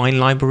 including the Wine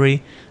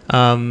Library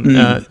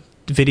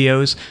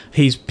videos.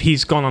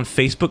 He's gone on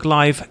Facebook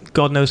Live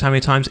God knows how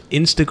many times,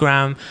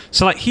 Instagram.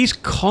 So like he's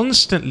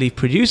constantly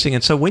producing,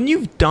 and so when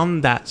you've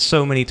done that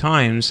so many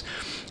times,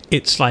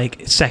 it's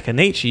like second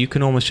nature. You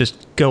can almost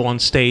just go on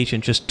stage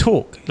and just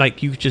talk.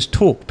 Like you just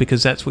talk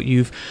because that's what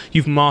you've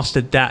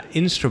mastered that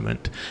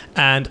instrument.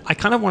 And I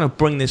kind of want to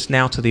bring this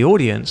now to the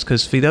audience,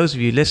 because for those of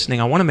you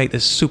listening, I want to make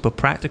this super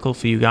practical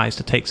for you guys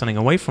to take something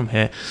away from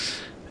here.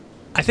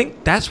 I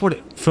think that's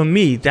what for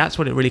me, that's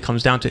what it really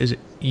comes down to, is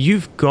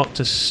you've got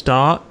to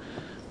start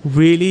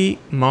really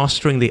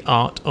mastering the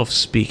art of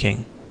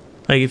speaking.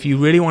 Like if you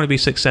really want to be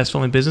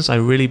successful in business, I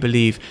really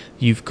believe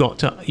you've got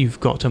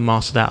to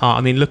master that art.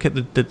 I mean, look at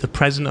the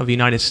president of the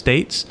United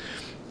States.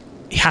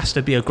 He has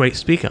to be a great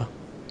speaker.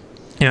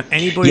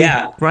 Anybody,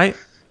 right?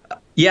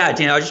 Yeah,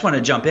 Daniel, I just want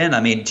to jump in.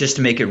 I mean, just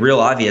to make it real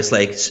obvious,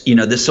 like,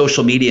 this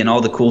social media and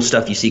all the cool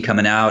stuff you see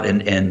coming out,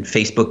 and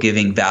Facebook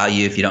giving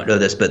value, if you don't know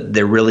this, but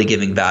they're really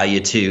giving value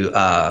to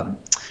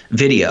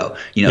video,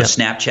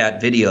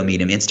 Snapchat video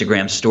medium,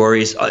 Instagram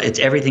stories, it's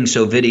everything.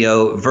 So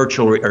video,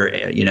 virtual, or,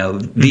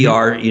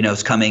 VR,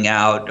 is coming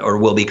out or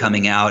will be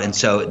coming out. And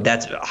so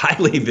that's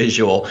highly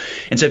visual.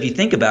 And so if you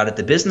think about it,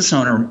 the business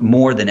owner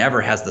more than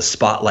ever has the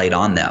spotlight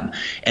on them.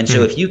 And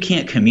so if you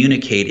can't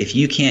communicate, if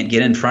you can't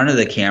get in front of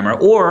the camera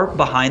or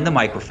behind the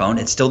microphone,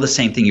 it's still the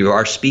same thing. You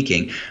are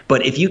speaking.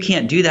 But if you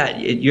can't do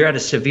that, you're at a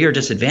severe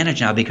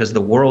disadvantage now, because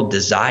the world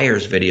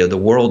desires video. The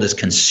world is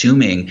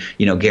consuming,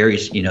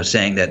 Gary's,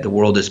 saying that the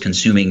world is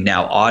consuming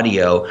now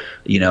audio,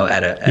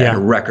 at a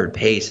record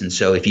pace. And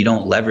so if you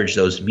don't leverage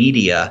those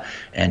media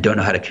and don't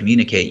know how to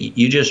communicate,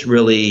 you just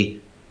really,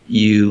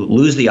 you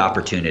lose the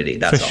opportunity.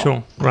 That's for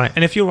sure. Right.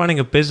 And if you're running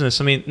a business,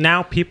 I mean,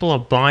 now people are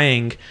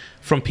buying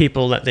from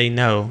people that they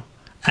know,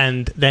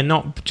 and they're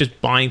not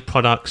just buying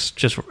products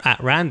just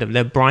at random.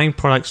 They're buying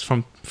products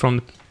from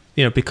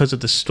because of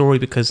the story,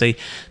 because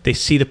they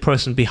see the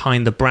person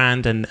behind the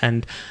brand,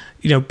 and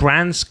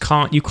brands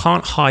you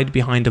can't hide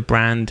behind a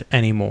brand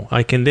anymore.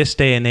 Like in this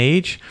day and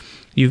age,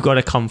 you've got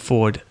to come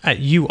forward.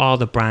 You are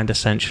the brand,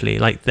 essentially,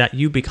 like that.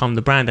 You become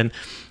the brand.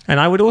 And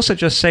I would also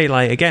just say,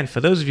 like, again, for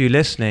those of you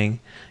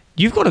listening,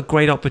 you've got a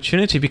great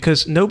opportunity,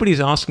 because nobody's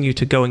asking you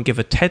to go and give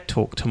a TED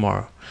talk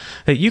tomorrow.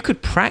 That you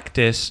could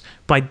practice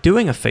by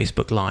doing a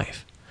Facebook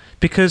Live,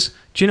 because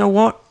do you know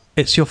what?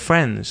 It's your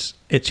friends,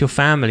 it's your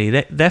family.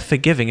 They're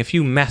forgiving. If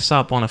you mess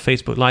up on a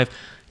Facebook Live,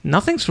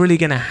 nothing's really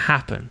going to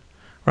happen.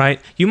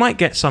 Right? You might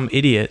get some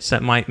idiots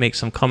that might make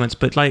some comments,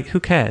 but like, who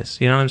cares?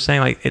 You know what I'm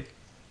saying? Like,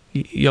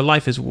 your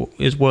life is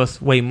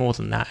worth way more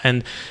than that,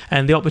 and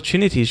the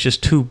opportunity is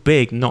just too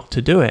big not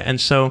to do it.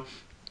 And so,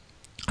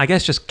 I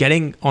guess just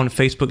getting on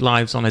Facebook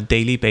Lives on a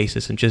daily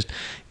basis and just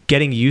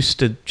getting used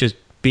to just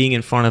being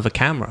in front of a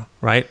camera,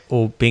 right?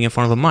 Or being in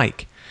front of a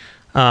mic.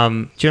 Do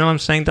you know what I'm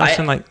saying,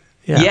 Dustin?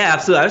 Yeah,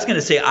 absolutely. I was going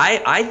to say,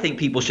 I think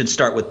people should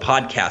start with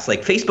podcasts.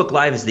 Like Facebook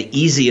Live is the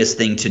easiest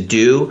thing to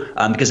do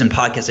because in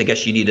podcasts, I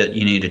guess you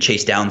need to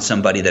chase down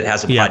somebody that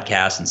has a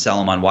podcast and sell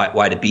them on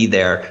why to be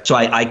there. So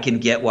I can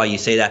get why you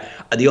say that.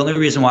 The only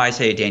reason why I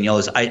say it, Daniel,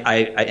 is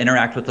I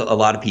interact with a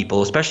lot of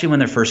people, especially when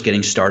they're first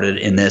getting started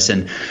in this.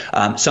 And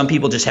some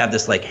people just have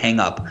this like hang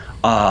up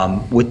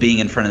with being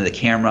in front of the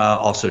camera.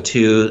 Also,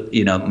 too,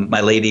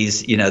 my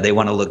ladies, they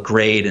want to look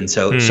great. And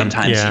so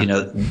sometimes,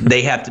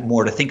 they have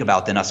more to think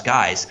about than us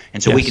guys.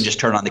 And so we can just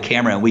turn on the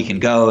camera and we can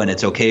go, and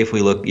it's okay if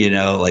we look,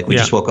 like we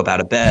just woke up out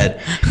of bed.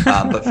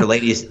 But for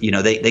ladies,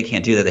 they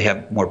can't do that. They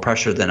have more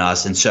pressure than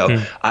us. And so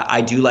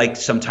I do like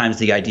sometimes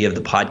the idea of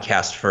the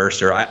podcast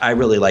first, or I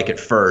really like it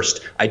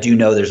first. I do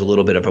know there's a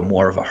little bit of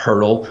more of a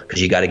hurdle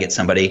because you got to get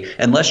somebody,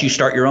 unless you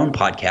start your own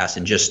podcast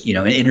and just,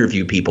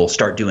 interview people,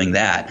 start doing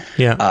that.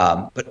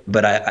 Yeah.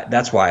 But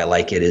that's why I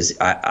like it is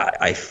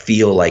I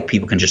feel like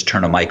people can just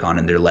turn a mic on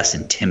and they're less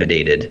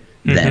intimidated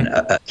than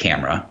a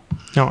camera.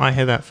 No, I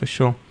hear that for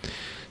sure.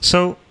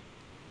 So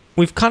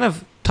we've kind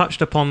of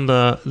touched upon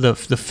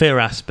the fear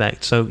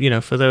aspect. So,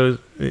 for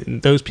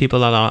those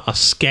people that are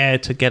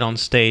scared to get on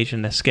stage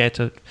and they're scared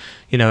to,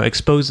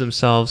 expose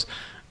themselves,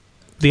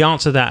 the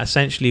answer to that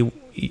essentially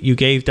you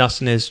gave,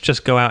 Dustin, is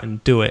just go out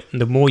and do it. And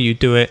the more you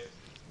do it,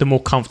 the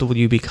more comfortable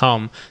you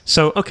become.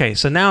 So, okay,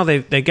 so now they're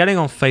getting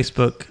on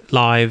Facebook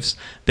Lives,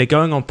 they're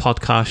going on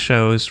podcast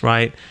shows,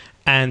 right?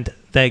 And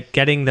they're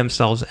getting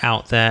themselves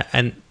out there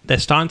and they're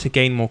starting to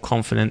gain more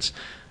confidence.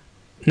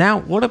 Now,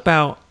 what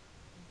about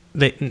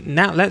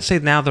let's say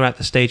now they're at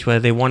the stage where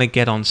they want to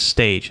get on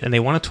stage and they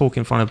want to talk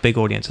in front of big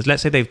audiences.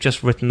 Let's say they've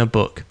just written a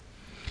book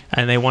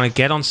and they want to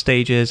get on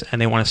stages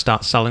and they want to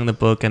start selling the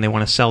book and they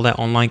want to sell their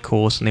online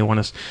course and they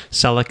want to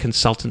sell their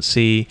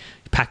consultancy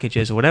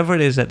packages or whatever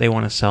it is that they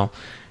want to sell.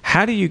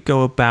 How do you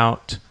go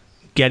about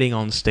getting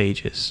on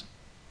stages?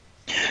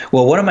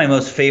 Well, one of my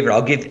most favorite,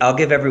 I'll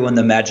give everyone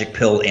the magic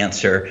pill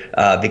answer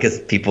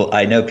because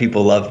I know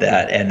people love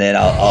that, and then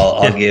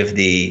I'll give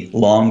the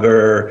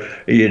longer,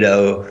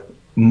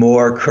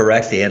 more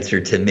correct answer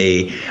to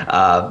me.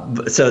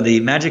 So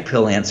the magic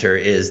pill answer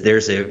is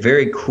there's a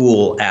very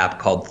cool app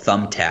called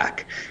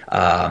Thumbtack.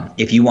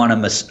 If you want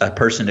a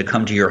person to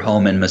come to your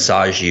home and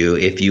massage you,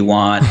 if you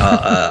want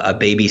a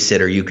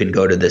babysitter, you can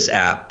go to this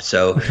app.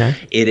 So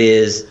it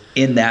is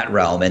in that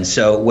realm. And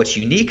so what's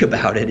unique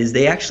about it is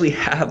they actually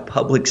have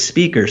public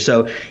speakers.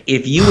 So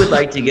if you would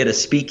like to get a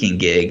speaking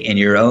gig in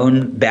your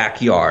own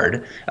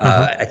backyard,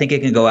 I think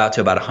it can go out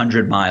to about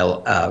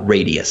 100-mile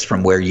radius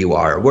from where you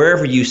are,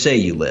 wherever you say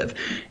you live.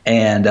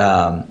 And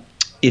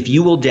if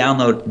you will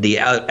download the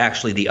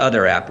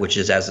other app, which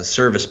is as a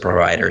service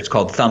provider, it's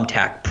called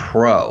Thumbtack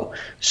Pro.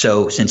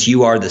 So since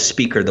you are the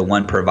speaker, the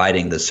one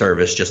providing the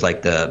service, just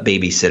like the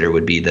babysitter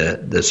would be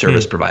the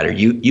service provider,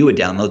 you would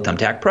download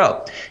Thumbtack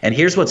Pro. And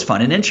here's what's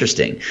fun and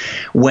interesting.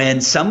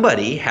 When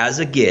somebody has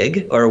a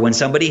gig or when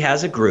somebody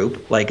has a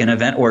group, like an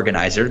event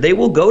organizer, they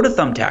will go to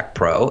Thumbtack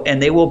Pro and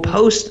they will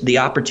post the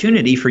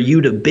opportunity for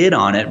you to bid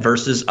on it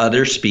versus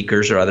other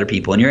speakers or other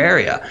people in your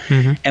area.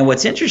 And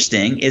what's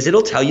interesting is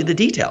it'll tell you the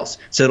details.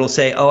 So it'll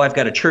say, oh, I've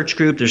got a church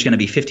group. There's going to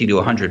be 50 to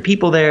 100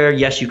 people there.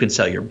 Yes, you can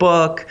sell your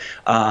book.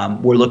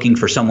 We're looking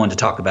for someone to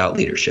talk about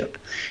leadership.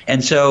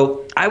 And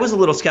so I was a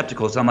little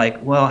skeptical. So I'm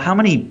like, well, how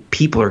many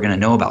people are going to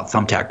know about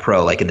Thumbtack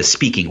Pro, like in the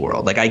speaking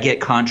world? Like I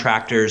get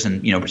contractors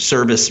and,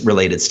 service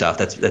related stuff.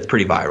 That's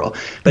pretty viral.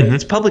 But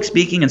it's public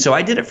speaking. And so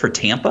I did it for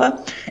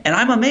Tampa. And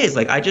I'm amazed.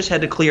 Like I just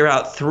had to clear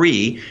out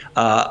 3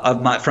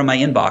 from my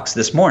inbox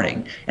this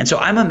morning. And so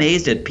I'm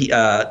amazed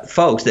at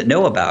folks that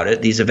know about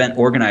it, these event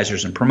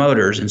organizers and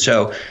promoters. And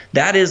so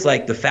that is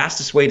like the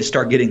fastest way to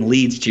start getting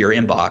leads to your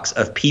inbox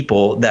of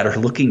people that are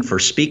looking for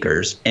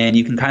speakers, and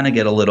you can kind of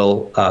get a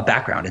little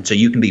background. And so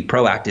you can be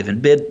proactive and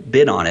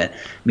bid on it,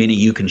 meaning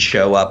you can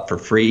show up for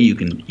free. You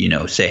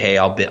can say, hey,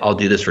 I'll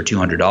do this for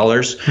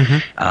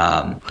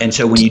 $200. And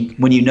so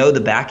when you know the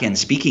back end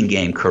speaking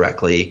game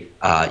correctly,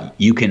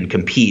 you can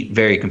compete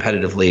very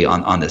competitively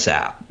on this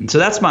app. And so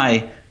that's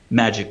my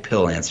magic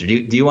pill answer. Do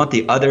you want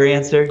the other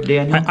answer,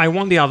 Daniel? I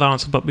want the other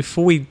answer, but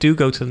before we do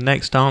go to the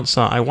next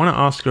answer, I want to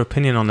ask your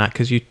opinion on that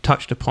because you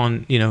touched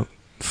upon,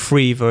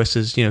 free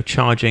versus,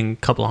 charging a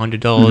couple of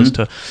 $100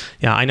 to,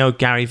 I know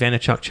Gary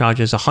Vaynerchuk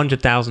charges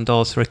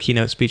 $100,000 for a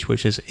keynote speech,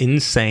 which is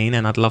insane.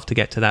 And I'd love to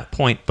get to that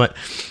point. But,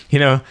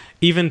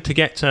 even to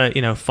get to,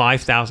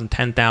 $5,000,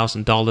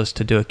 $10,000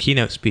 to do a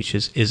keynote speech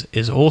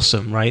is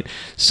awesome, right?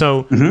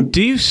 So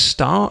do you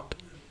start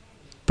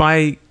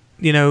by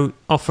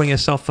offering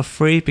yourself for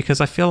free?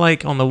 Because I feel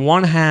like on the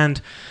one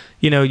hand,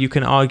 you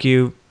can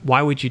argue,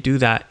 why would you do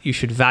that? You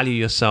should value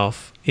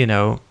yourself, and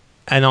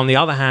on the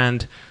other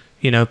hand,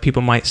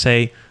 people might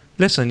say,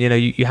 listen,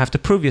 you have to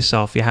prove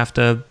yourself. You have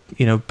to,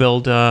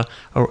 build a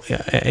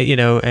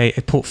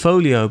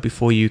portfolio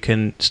before you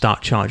can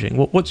start charging.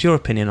 What's your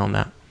opinion on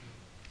that?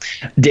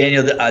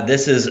 Daniel,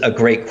 this is a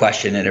great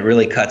question, and it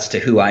really cuts to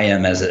who I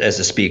am as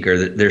a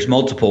speaker. There's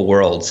multiple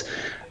worlds.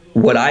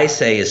 What I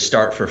say is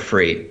start for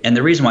free. And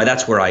the reason why,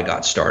 that's where I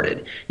got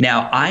started.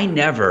 Now, I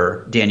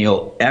never,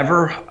 Daniel,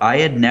 I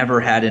had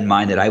never had in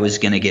mind that I was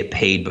going to get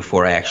paid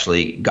before I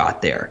actually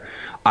got there.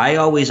 I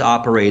always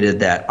operated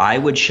that I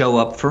would show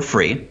up for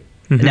free.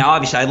 Now,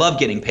 obviously, I love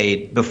getting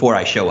paid before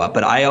I show up,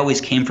 but I always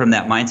came from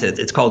that mindset.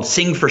 It's called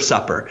sing for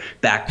supper,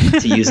 back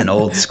to use an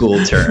old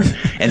school term.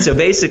 And so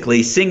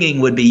basically, singing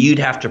would be you'd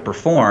have to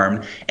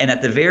perform, and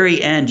at the very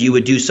end, you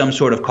would do some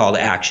sort of call to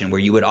action where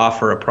you would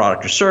offer a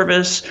product or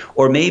service,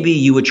 or maybe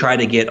you would try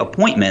to get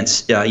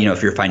appointments,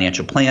 if you're a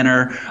financial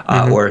planner,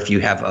 or if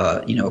you have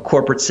a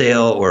corporate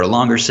sale or a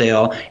longer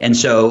sale. And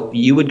so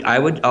I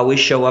would always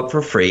show up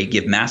for free,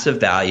 give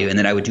massive value, and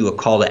then I would do a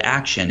call to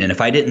action. And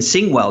if I didn't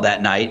sing well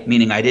that night,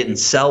 meaning I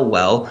didn't sell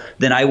well,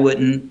 then I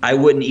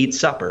wouldn't eat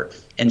supper.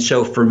 And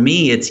so for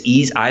me, it's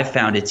easy. I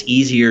found it's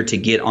easier to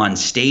get on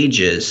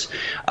stages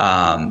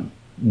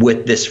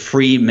with this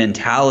free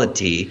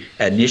mentality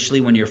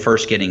initially when you're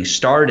first getting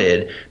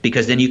started,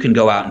 because then you can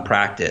go out and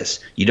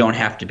practice. You don't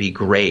have to be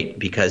great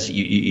because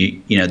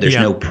there's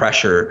no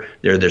pressure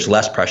there. There's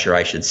less pressure,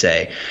 I should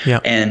say.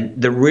 Yeah. And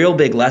the real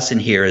big lesson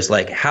here is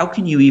like, how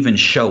can you even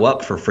show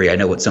up for free? I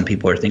know what some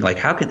people are thinking, like,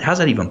 how's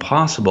that even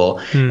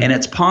possible? And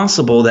it's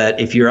possible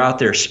that if you're out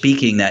there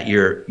speaking, that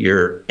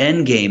your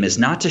end game is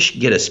not to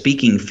get a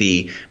speaking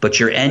fee, but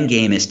your end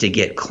game is to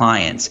get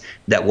clients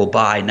that will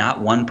buy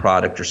not one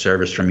product or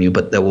service from you,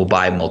 but that will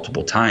buy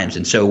multiple times.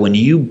 And so when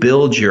you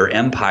build your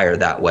empire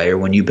that way, or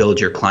when you build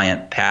your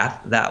client path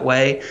that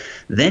way,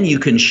 then you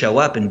can show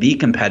up and be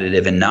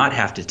competitive and not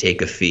have to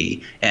take a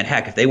fee. And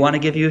heck, if they want to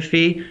give you a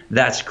fee,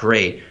 that's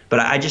great. But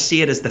I just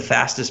see it as the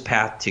fastest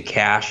path to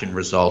cash and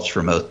results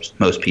for most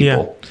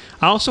people. Yeah.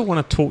 I also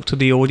want to talk to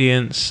the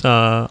audience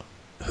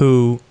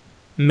who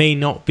may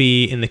not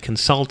be in the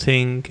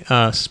consulting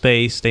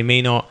space. They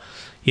may not,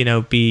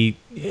 be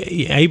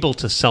able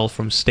to sell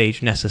from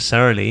stage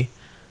necessarily.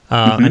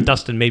 And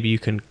Dustin, maybe you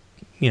can,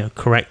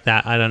 correct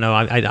that. I don't know.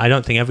 I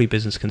don't think every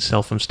business can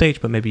sell from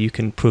stage, but maybe you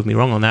can prove me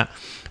wrong on that.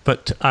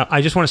 But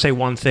I just want to say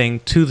one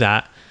thing to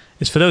that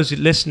is for those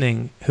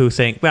listening who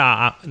think,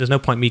 well, there's no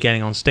point me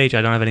getting on stage.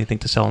 I don't have anything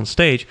to sell on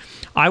stage.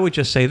 I would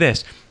just say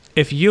this.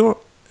 If you're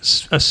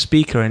a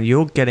speaker and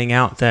you're getting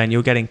out there and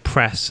you're getting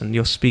press and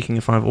you're speaking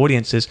in front of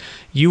audiences,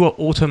 you are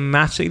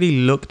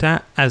automatically looked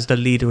at as the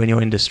leader in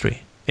your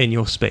industry, in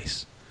your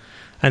space.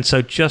 And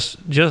so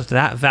just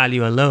that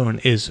value alone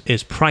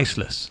is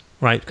priceless,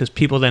 right? Because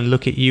people then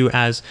look at you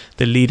as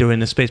the leader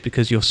in the space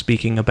because you're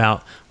speaking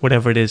about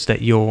whatever it is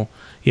that your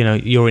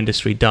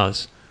industry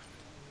does.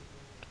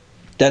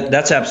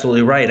 That's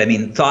absolutely right. I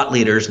mean, thought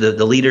leaders,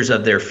 the leaders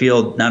of their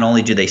field, not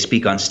only do they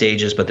speak on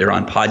stages, but they're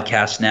on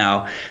podcasts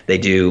now.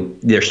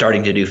 They're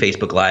starting to do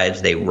Facebook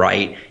Lives. They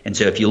write. And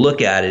so if you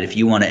look at it, if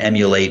you want to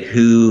emulate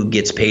who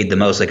gets paid the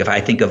most, like if I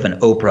think of an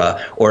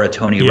Oprah or a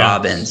Tony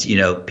Robbins,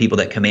 people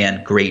that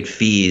command great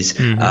fees,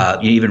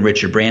 even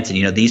Richard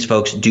Branson, these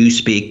folks do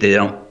speak. They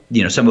don't.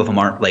 Some of them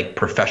aren't like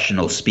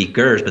professional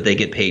speakers, but they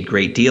get paid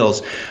great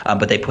deals.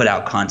 But they put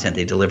out content,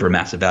 they deliver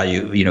massive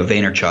value.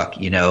 Vaynerchuk,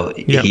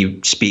 he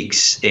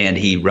speaks and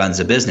he runs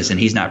a business, and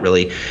he's not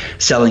really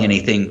selling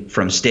anything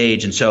from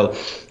stage. And so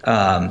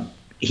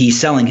he's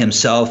selling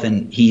himself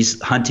and he's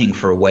hunting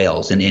for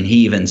whales. And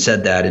he even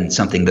said that in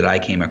something that I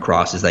came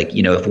across is like,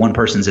 if one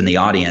person's in the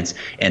audience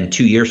and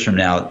 2 years from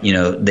now,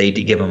 they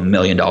give him $1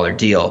 million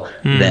deal,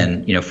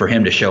 then, for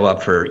him to show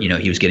up for,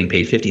 he was getting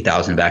paid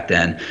 $50,000 back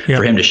then,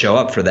 for him to show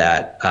up for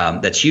that,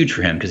 that's huge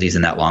for him because he's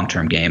in that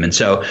long-term game. And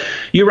so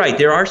you're right.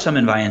 There are some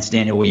environments,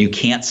 Daniel, where you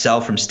can't sell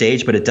from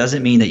stage, but it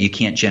doesn't mean that you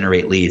can't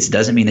generate leads. It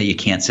doesn't mean that you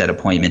can't set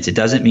appointments. It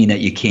doesn't mean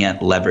that you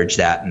can't leverage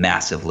that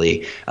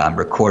massively,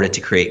 record it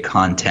to create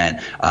content.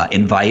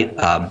 Invite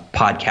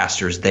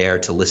podcasters there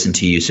to listen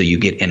to you, so you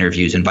get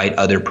interviews. Invite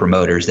other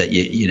promoters that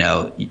you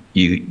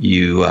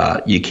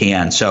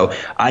can. So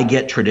I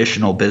get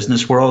traditional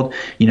business world.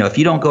 If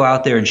you don't go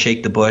out there and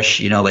shake the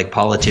bush, like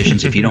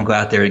politicians, if you don't go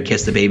out there and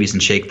kiss the babies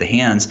and shake the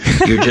hands,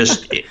 you're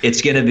just.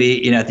 It's going to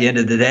be, at the end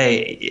of the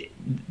day,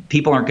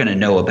 people aren't going to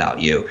know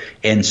about you.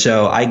 And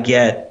so I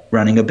get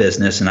running a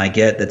business, and I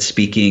get that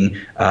speaking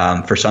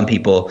for some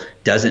people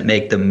doesn't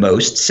make the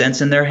most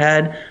sense in their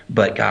head.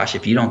 But gosh,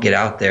 if you don't get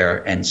out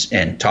there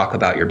and talk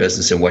about your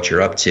business and what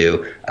you're up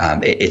to,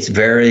 it's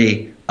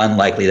very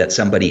unlikely that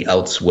somebody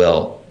else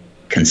will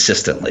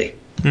consistently.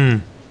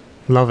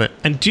 Love it.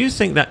 And do you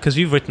think that, because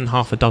you've written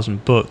 6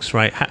 books,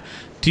 right?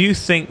 Do you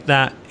think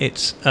that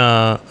it's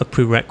a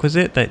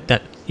prerequisite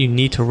that you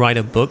need to write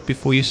a book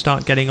before you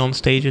start getting on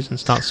stages and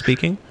start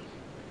speaking?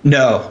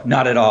 No,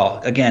 not at all.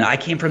 Again, I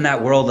came from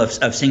that world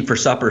of Sing for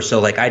Supper, so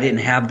like I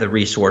didn't have the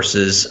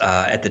resources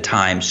at the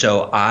time.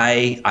 So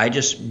I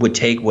just would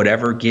take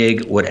whatever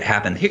gig would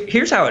happen.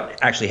 Here's how it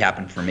actually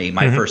happened for me.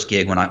 My first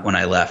gig when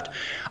I left,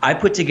 I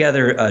put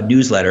together a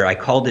newsletter. I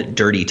called it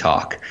Dirty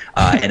Talk.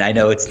 And I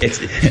know it's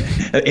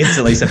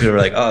instantly some people are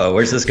like, oh,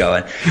 where's this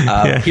going?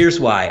 Here's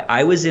why.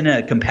 I was in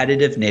a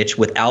competitive niche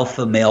with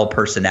alpha male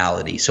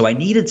personality. So I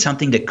needed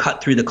something to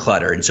cut through the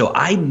clutter. And so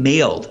I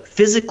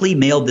physically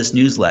mailed this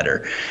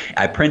newsletter.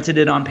 I printed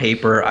it on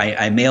paper.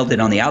 I mailed it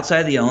on the outside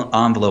of the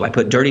envelope. I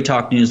put Dirty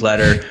Talk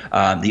newsletter,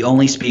 the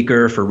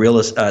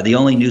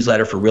only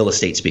newsletter for real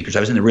estate speakers. I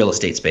was in the real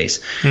estate space.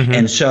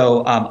 And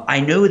so I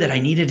know that I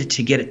needed it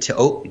to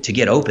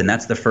get open.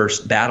 That's the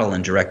first battle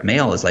in direct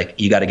mail, is like,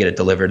 you got to get it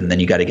delivered, and then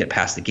you got to get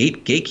past the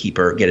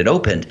gatekeeper, get it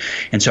opened.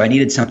 And so I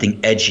needed something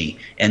edgy.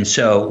 And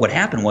so what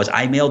happened was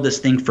I mailed this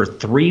thing for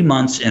 3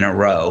 months in a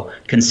row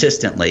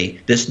consistently,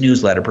 this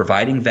newsletter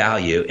providing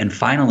value. And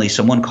finally,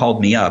 someone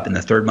called me up in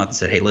the third month and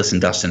said, hey, listen,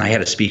 Dustin, I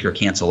had a speaker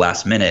cancel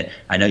last minute.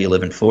 I know you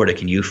live in Florida.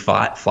 Can you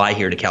fly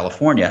here to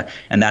California?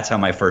 And that's how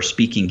my first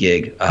speaking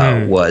gig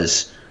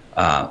was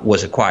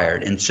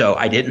acquired. And so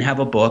I didn't have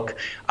a book.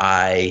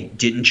 I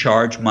didn't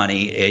charge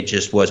money. It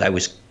just was, I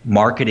was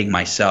marketing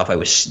myself. I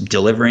was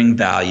delivering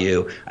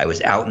value. I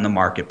was out in the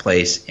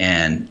marketplace,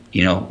 and,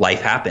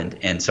 life happened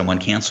and someone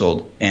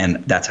canceled.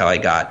 And that's how I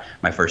got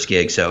my first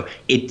gig. So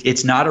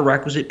it's not a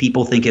requisite.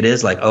 People think it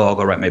is, like, oh, I'll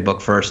go write my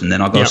book first and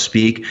then I'll go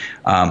speak.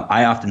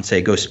 I often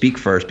say go speak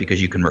first,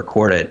 because you can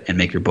record it and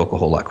make your book a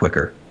whole lot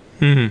quicker.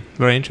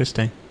 Very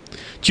interesting.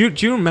 Do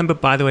you remember,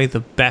 by the way, the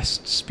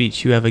best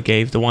speech you ever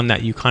gave? The one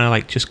that you kind of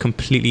like just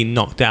completely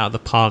knocked out of the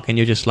park, and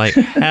you're just like,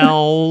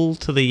 hell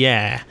to the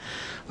yeah.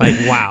 Like,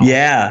 wow.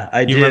 Yeah,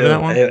 I do. Remember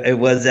that one? It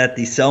was at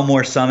the Sell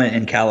More Summit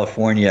in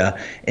California,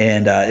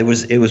 and it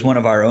was one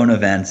of our own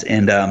events.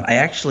 And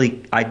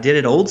I did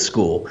it old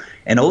school.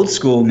 And old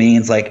school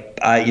means like,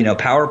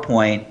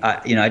 PowerPoint.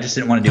 I just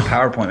didn't want to do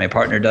PowerPoint. My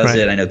partner does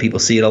it. I know people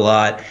see it a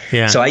lot.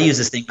 Yeah. So I use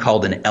this thing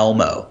called an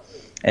Elmo.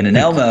 And an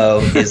Elmo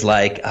is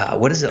like,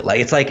 what is it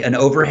like? It's like an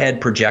overhead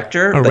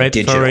projector, but red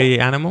digital. Furry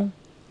animal?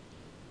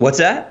 What's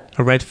that?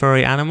 A red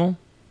furry animal?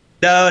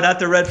 No, not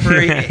the red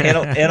furry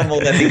animal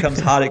that becomes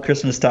hot at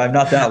Christmas time.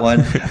 Not that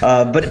one.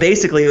 But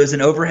basically, it was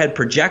an overhead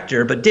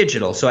projector, but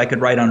digital. So I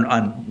could write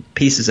on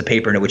pieces of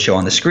paper, and it would show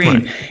on the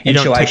screen. Right. And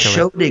so I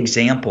showed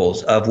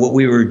examples of what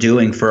we were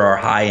doing for our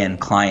high-end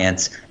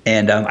clients.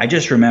 And I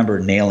just remember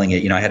nailing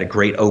it. I had a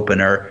great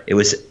opener. It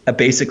was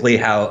basically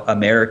how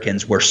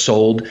Americans were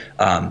sold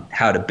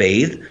how to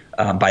bathe.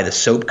 By the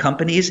soap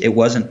companies. It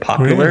wasn't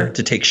popular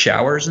to take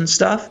showers and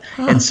stuff.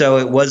 And so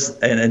it was,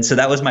 and so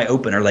that was my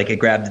opener. Like, it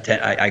grabbed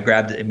I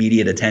grabbed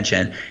immediate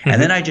attention. And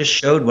then I just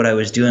showed what I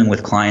was doing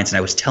with clients, and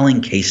I was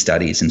telling case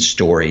studies and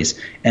stories.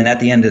 And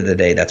at the end of the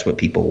day, that's what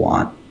people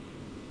want.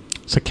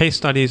 So case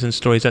studies and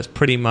stories, that's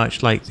pretty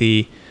much like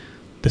the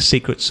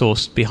secret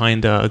sauce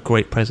behind a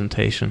great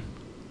presentation.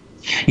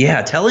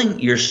 Yeah, telling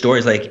your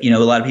stories, like, a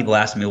lot of people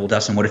ask me, well,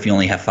 Dustin, what if you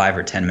only have 5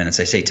 or 10 minutes?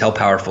 I say, tell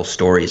powerful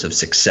stories of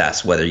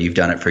success, whether you've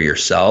done it for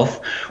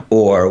yourself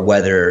or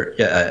whether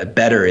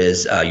better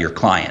is your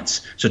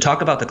clients. So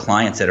talk about the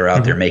clients that are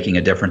out there making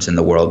a difference in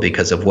the world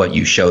because of what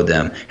you showed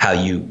them, how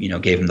you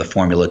gave them the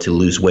formula to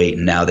lose weight,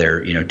 and now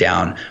they're,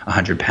 down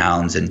 100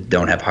 pounds and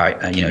don't have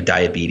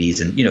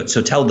diabetes. And,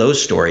 so tell those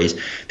stories,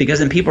 because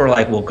then people are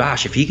like, well,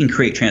 gosh, if he can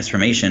create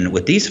transformation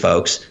with these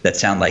folks that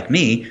sound like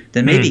me,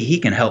 then maybe he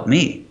can help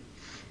me.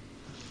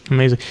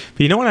 Amazing.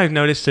 But what I've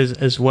noticed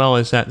as well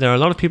is that there are a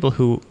lot of people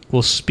who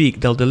will speak.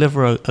 They'll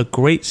deliver a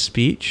great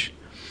speech,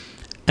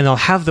 and they'll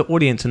have the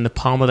audience in the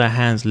palm of their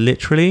hands,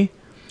 literally.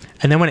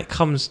 And then when it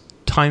comes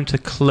time to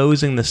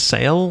closing the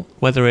sale,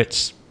 whether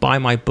it's buy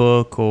my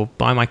book or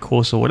buy my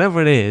course or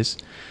whatever it is,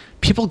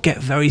 people get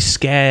very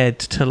scared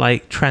to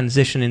like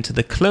transition into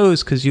the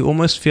close, because you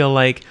almost feel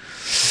like,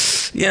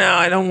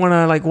 I don't want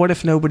to, like, what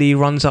if nobody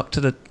runs up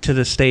to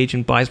the stage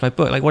and buys my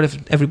book? Like, what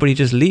if everybody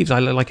just leaves? I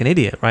look like an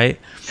idiot, right?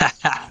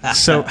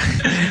 So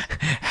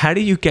how do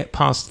you get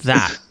past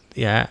that?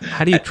 Yeah.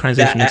 How do you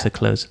transition into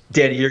close?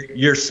 Dan,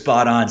 you're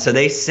spot on. So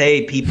they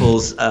say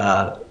people's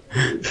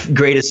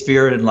greatest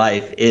fear in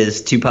life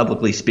is to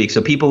publicly speak.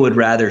 So people would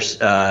rather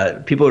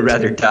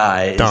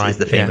die is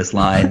the famous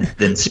line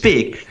than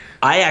speak.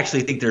 I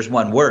actually think there's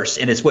one worse,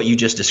 and it's what you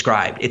just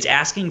described. It's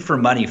asking for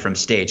money from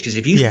stage. Because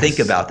if you think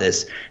about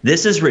this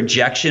is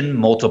rejection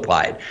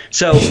multiplied.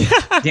 So,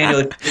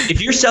 Daniel,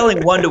 if you're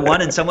selling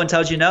one-to-one and someone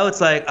tells you no,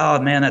 it's like,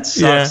 oh, man, that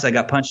sucks. I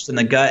got punched in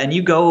the gut. And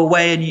you go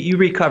away and you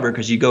recover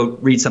because you go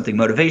read something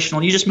motivational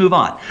and you just move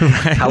on.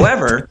 Right.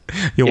 However,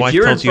 your wife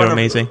tells you you're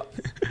amazing.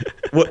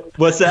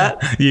 What's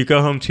that? You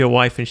go home to your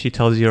wife and she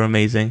tells you you're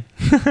amazing.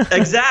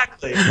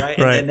 Exactly, right?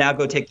 And then now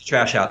go take the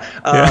trash out.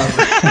 I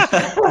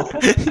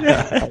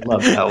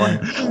love that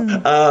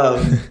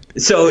one.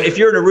 So if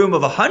you're in a room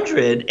of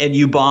 100 and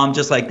you bomb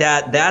just like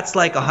that, that's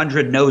like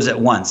 100 no's at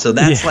once. So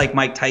that's like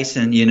Mike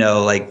Tyson, hitting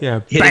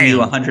you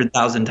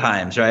 100,000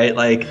 times, right?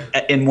 Like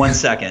in 1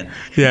 second.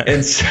 Yeah.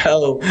 And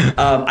so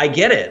I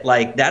get it.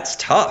 Like, that's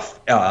tough.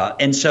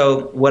 And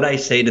so what I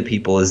say to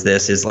people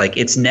is like,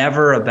 it's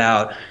never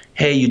about,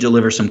 hey, you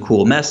deliver some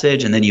cool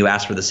message and then you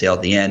ask for the sale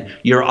at the end.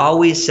 You're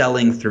always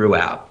selling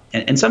throughout.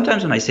 And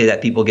sometimes when I say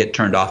that, people get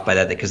turned off by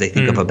that because they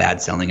think of a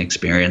bad selling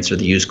experience or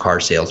the used car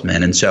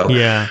salesman. And so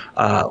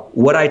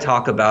what I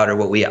talk about, or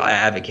what we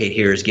advocate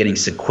here, is getting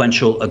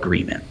sequential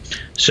agreement.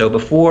 So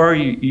before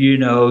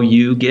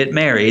you get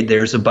married,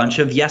 there's a bunch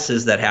of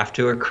yeses that have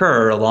to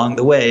occur along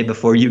the way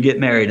before you get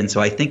married. And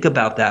so I think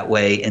about that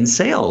way in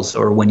sales,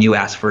 or when you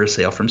ask for a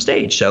sale from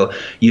stage. So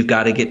you've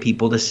got to get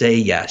people to say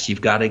yes.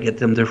 You've got to get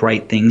them to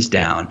write things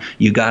down.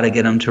 You got to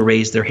get them to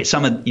raise their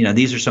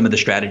these are some of the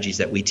strategies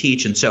that we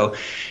teach. And so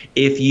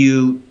if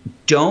you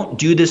don't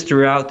do this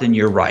throughout, then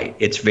you're right.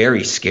 It's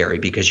very scary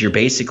because you're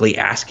basically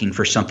asking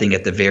for something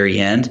at the very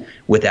end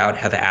without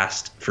have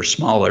asked for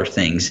smaller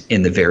things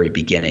in the very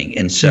beginning.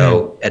 And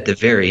so at the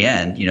very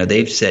end,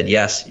 they've said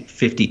yes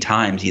 50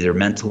 times, either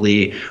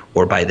mentally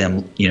or by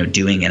them,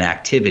 doing an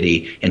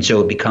activity. And so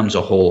it becomes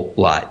a whole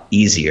lot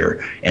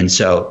easier. And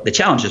so the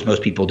challenge is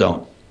most people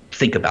don't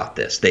think about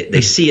this.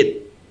 They see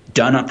it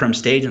done up from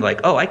stage and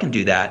like, oh, I can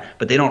do that,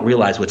 but they don't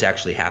realize what's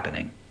actually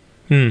happening.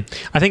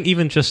 I think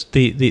even just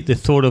the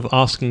thought of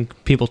asking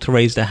people to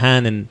raise their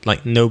hand and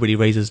like nobody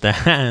raises their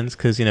hands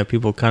because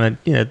people kind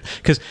of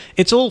because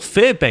it's all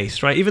fear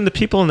based, right? Even the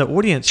people in the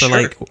audience are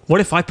like, what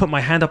if I put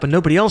my hand up and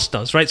nobody else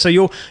does, right? So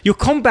you're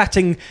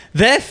combating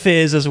their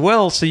fears as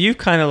well. So you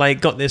kind of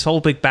like got this whole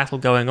big battle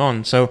going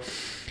on. So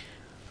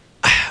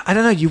I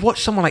don't know. You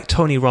watch someone like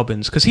Tony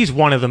Robbins because he's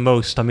one of the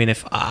most. I mean,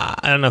 if I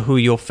don't know who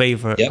your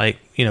favorite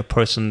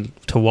person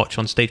to watch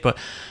on stage, but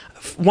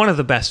one of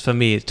the best for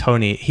me is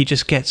Tony. He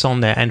just gets on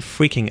there and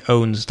freaking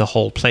owns the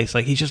whole place.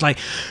 Like he's just like,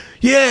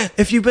 yeah,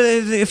 if you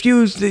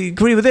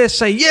agree with this,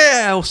 say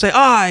yeah, or say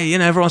I.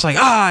 Everyone's like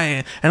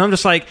I, and I'm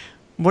just like,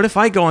 what if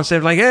I go and say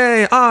like,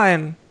 hey, I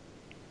and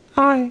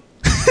I.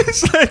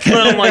 It's like,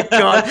 oh my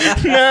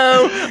god,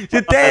 no,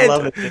 you're dead, I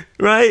love it.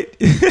 Right?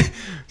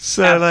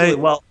 So absolutely. like,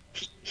 well.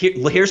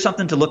 Here's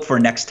something to look for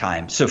next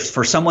time. So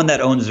for someone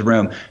that owns the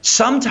room,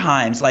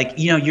 sometimes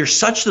you're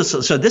such the,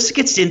 so this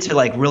gets into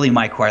like really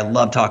my core. I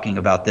love talking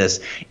about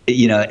this,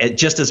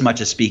 just as much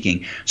as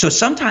speaking. So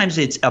sometimes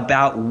it's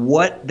about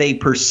what they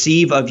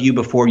perceive of you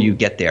before you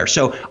get there.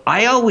 So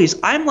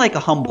I'm like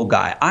a humble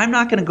guy. I'm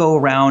not going to go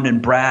around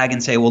and brag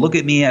and say, well, look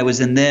at me. I was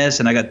in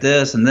this and I got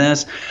this and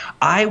this.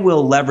 I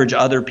will leverage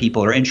other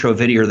people or intro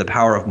video or the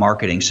power of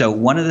marketing. So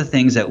one of the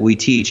things that we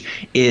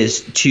teach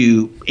is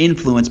to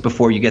influence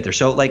before you get there.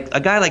 So like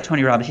a guy like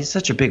Tony Robbins, he's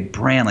such a big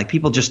brand. Like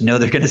people just know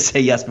they're going to say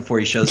yes before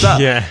he shows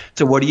up. Yeah.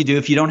 So what do you do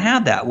if you don't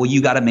have that? Well,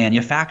 you got to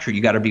manufacture.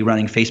 You got to be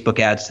running Facebook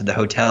ads to the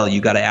hotel. You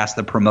got to ask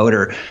the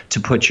promoter to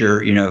put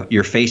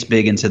your face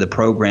big into the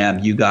program.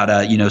 You got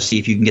to, see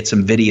if you can get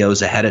some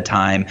videos ahead of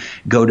time,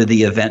 go to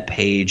the event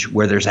page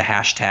where there's a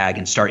hashtag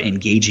and start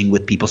engaging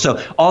with people.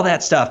 So all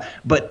that stuff.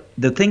 But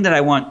the thing that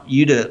I want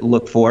you to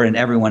look for and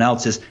everyone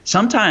else is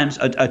sometimes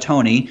a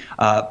Tony,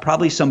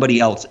 probably somebody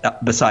else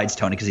besides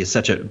Tony because he has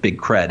such a big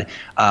cred.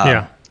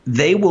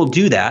 They will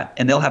do that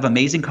and they'll have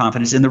amazing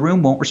confidence and the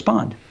room won't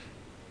respond.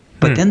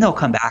 But then they'll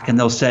come back and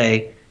they'll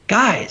say,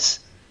 guys,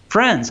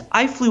 friends,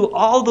 I flew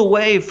all the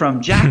way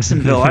from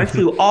Jacksonville. I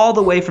flew all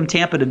the way from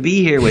Tampa to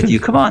be here with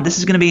you. Come on, this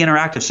is going to be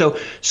interactive. So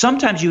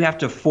sometimes you have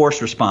to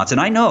force response. And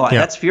I know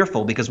that's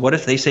fearful because what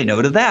if they say no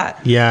to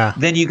that? Yeah.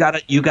 Then you got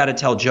to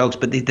tell jokes.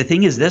 But the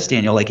thing is this,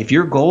 Daniel, like if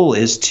your goal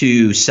is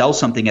to sell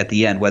something at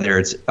the end, whether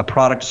it's a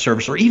product,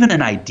 service, or even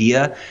an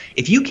idea,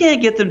 if you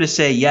can't get them to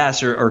say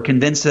yes or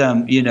convince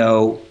them,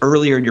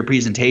 earlier in your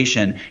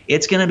presentation,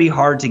 it's going to be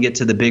hard to get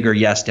to the bigger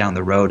yes down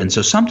the road. And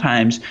so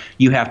sometimes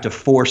you have to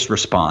force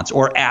response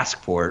or ask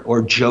for it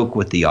or joke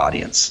with the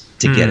audience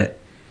to get it.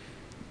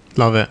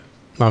 Love it.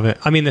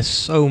 I mean, there's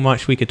so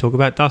much we could talk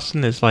about,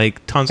 Dustin. There's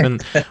like tons.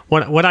 And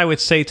what I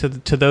would say to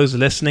those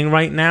listening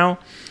right now,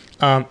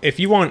 if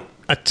you want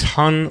a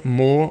ton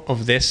more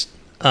of this,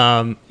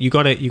 you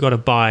gotta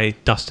buy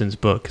Dustin's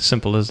book.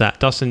 Simple as that.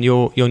 Dustin,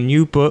 your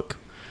new book,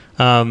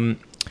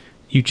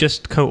 you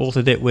just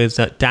co-authored it with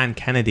Dan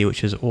Kennedy,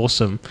 which is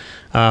awesome.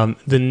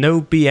 The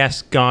No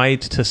BS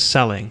Guide to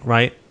Selling,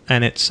 right?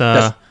 And it's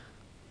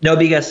No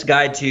BS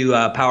Guide to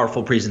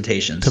Powerful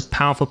Presentations. To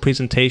powerful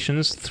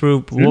presentations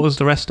through, what was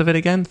the rest of it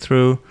again?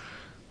 Through...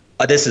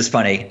 this is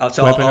funny.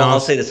 I'll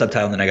say the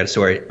subtitle and then I got a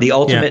story. The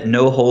ultimate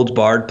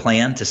no-holds-barred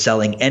plan to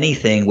selling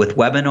anything with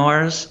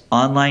webinars,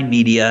 online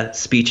media,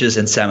 speeches,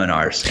 and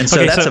seminars. And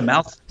so that's a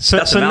mouth.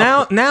 So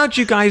now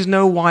do you guys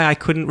know why I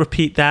couldn't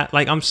repeat that?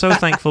 Like, I'm so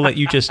thankful that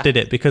you just did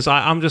it because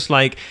I'm just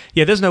like,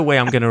 there's no way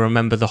I'm going to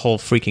remember the whole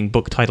freaking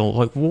book title.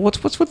 Like,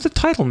 what's with the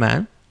title,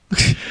 man?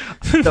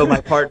 So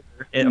my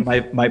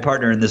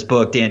partner in this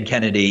book, Dan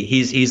Kennedy,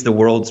 he's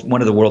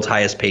one of the world's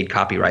highest paid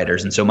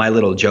copywriters, and so my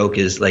little joke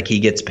is like he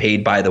gets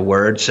paid by the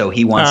word, so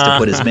he wants to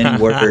put as many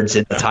words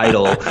in the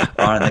title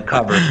or on the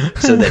cover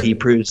so that he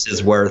proves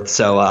his worth.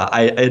 So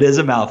it is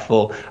a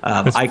mouthful.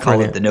 I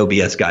call it the No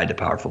BS Guide to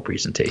Powerful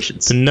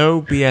Presentations. The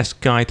No BS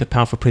Guide to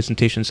Powerful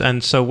Presentations.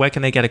 And so where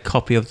can they get a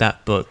copy of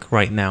that book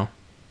right now?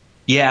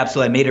 Yeah,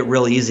 absolutely. I made it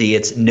real easy.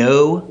 It's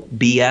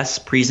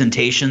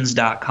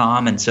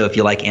nobspresentations.com. And so if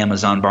you like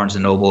Amazon, Barnes &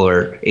 Noble,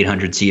 or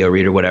 800 CEO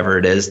Reader, whatever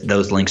it is,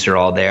 those links are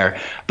all there.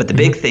 But the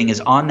big thing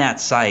is on that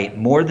site,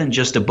 more than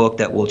just a book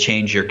that will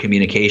change your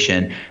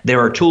communication, there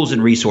are tools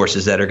and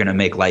resources that are going to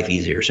make life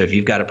easier. So if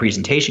you've got a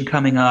presentation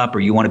coming up or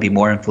you want to be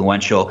more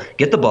influential,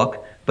 get the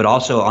book. But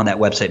also on that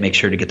website, make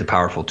sure to get the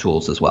powerful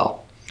tools as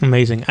well.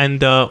 Amazing.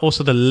 And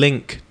also the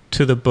link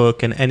to the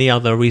book and any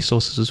other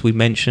resources we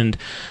mentioned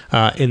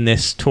in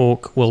this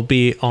talk will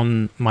be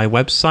on my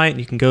website.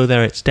 You can go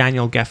there. It's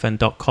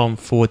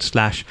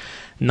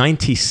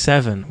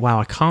danielgeffen.com/97. Wow,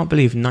 I can't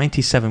believe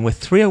 97. We're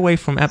 3 away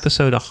from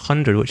episode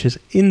 100, which is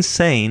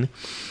insane.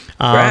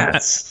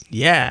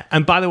 Yeah.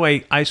 And by the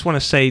way, I just want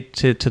to say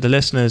to the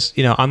listeners,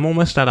 I'm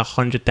almost at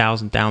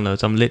 100,000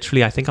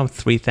 downloads. I think I'm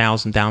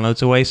 3,000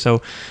 downloads away.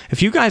 So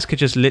if you guys could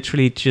just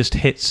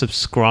hit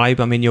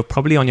subscribe. I mean, you're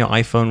probably on your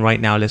iPhone right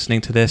now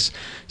listening to this.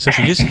 So if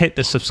you just hit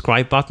the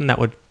subscribe button, that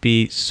would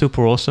be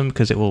super awesome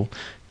because it will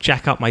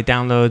jack up my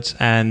downloads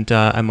and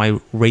my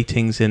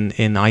ratings in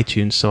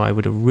iTunes. So I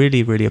would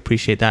really, really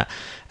appreciate that.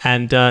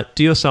 And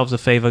do yourselves a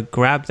favor,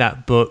 grab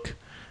that book.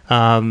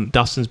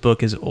 Dustin's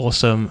book is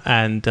awesome,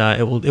 and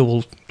it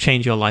will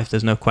change your life.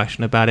 There's no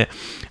question about it.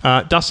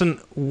 Dustin,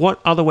 what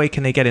other way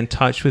can they get in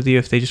touch with you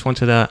if they just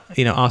wanted to,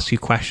 ask you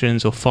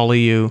questions or follow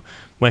you?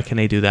 Where can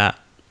they do that?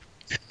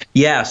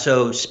 Yeah,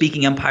 so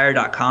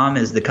speakingempire.com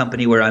is the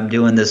company where I'm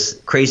doing this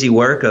crazy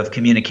work of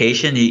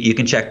communication. You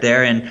can check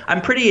there, and I'm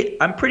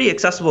pretty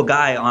accessible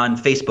guy on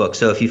Facebook.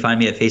 So if you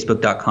find me at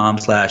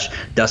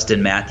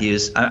facebook.com/Dustin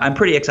Matthews, I'm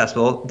pretty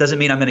accessible. Doesn't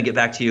mean I'm going to get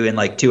back to you in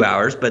like 2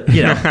 hours, but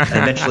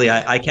eventually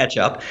I catch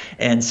up.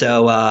 And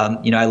so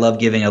I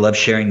love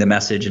sharing the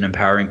message and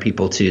empowering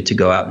people to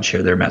go out and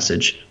share their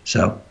message.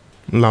 So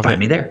find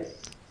me there.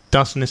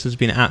 Dustin, this has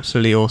been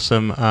absolutely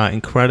awesome,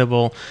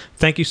 incredible.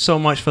 Thank you so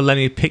much for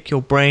letting me pick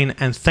your brain,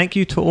 and thank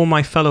you to all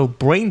my fellow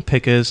brain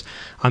pickers.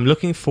 I'm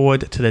looking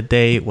forward to the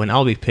day when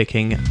I'll be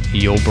picking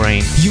your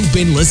brain. You've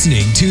been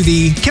listening to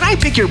the Can I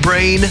Pick Your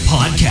Brain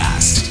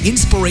podcast.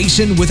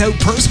 Inspiration without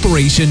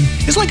perspiration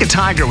is like a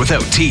tiger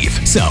without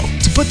teeth. So,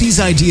 to put these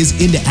ideas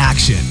into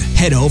action,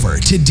 head over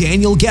to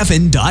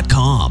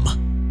danielgeffen.com.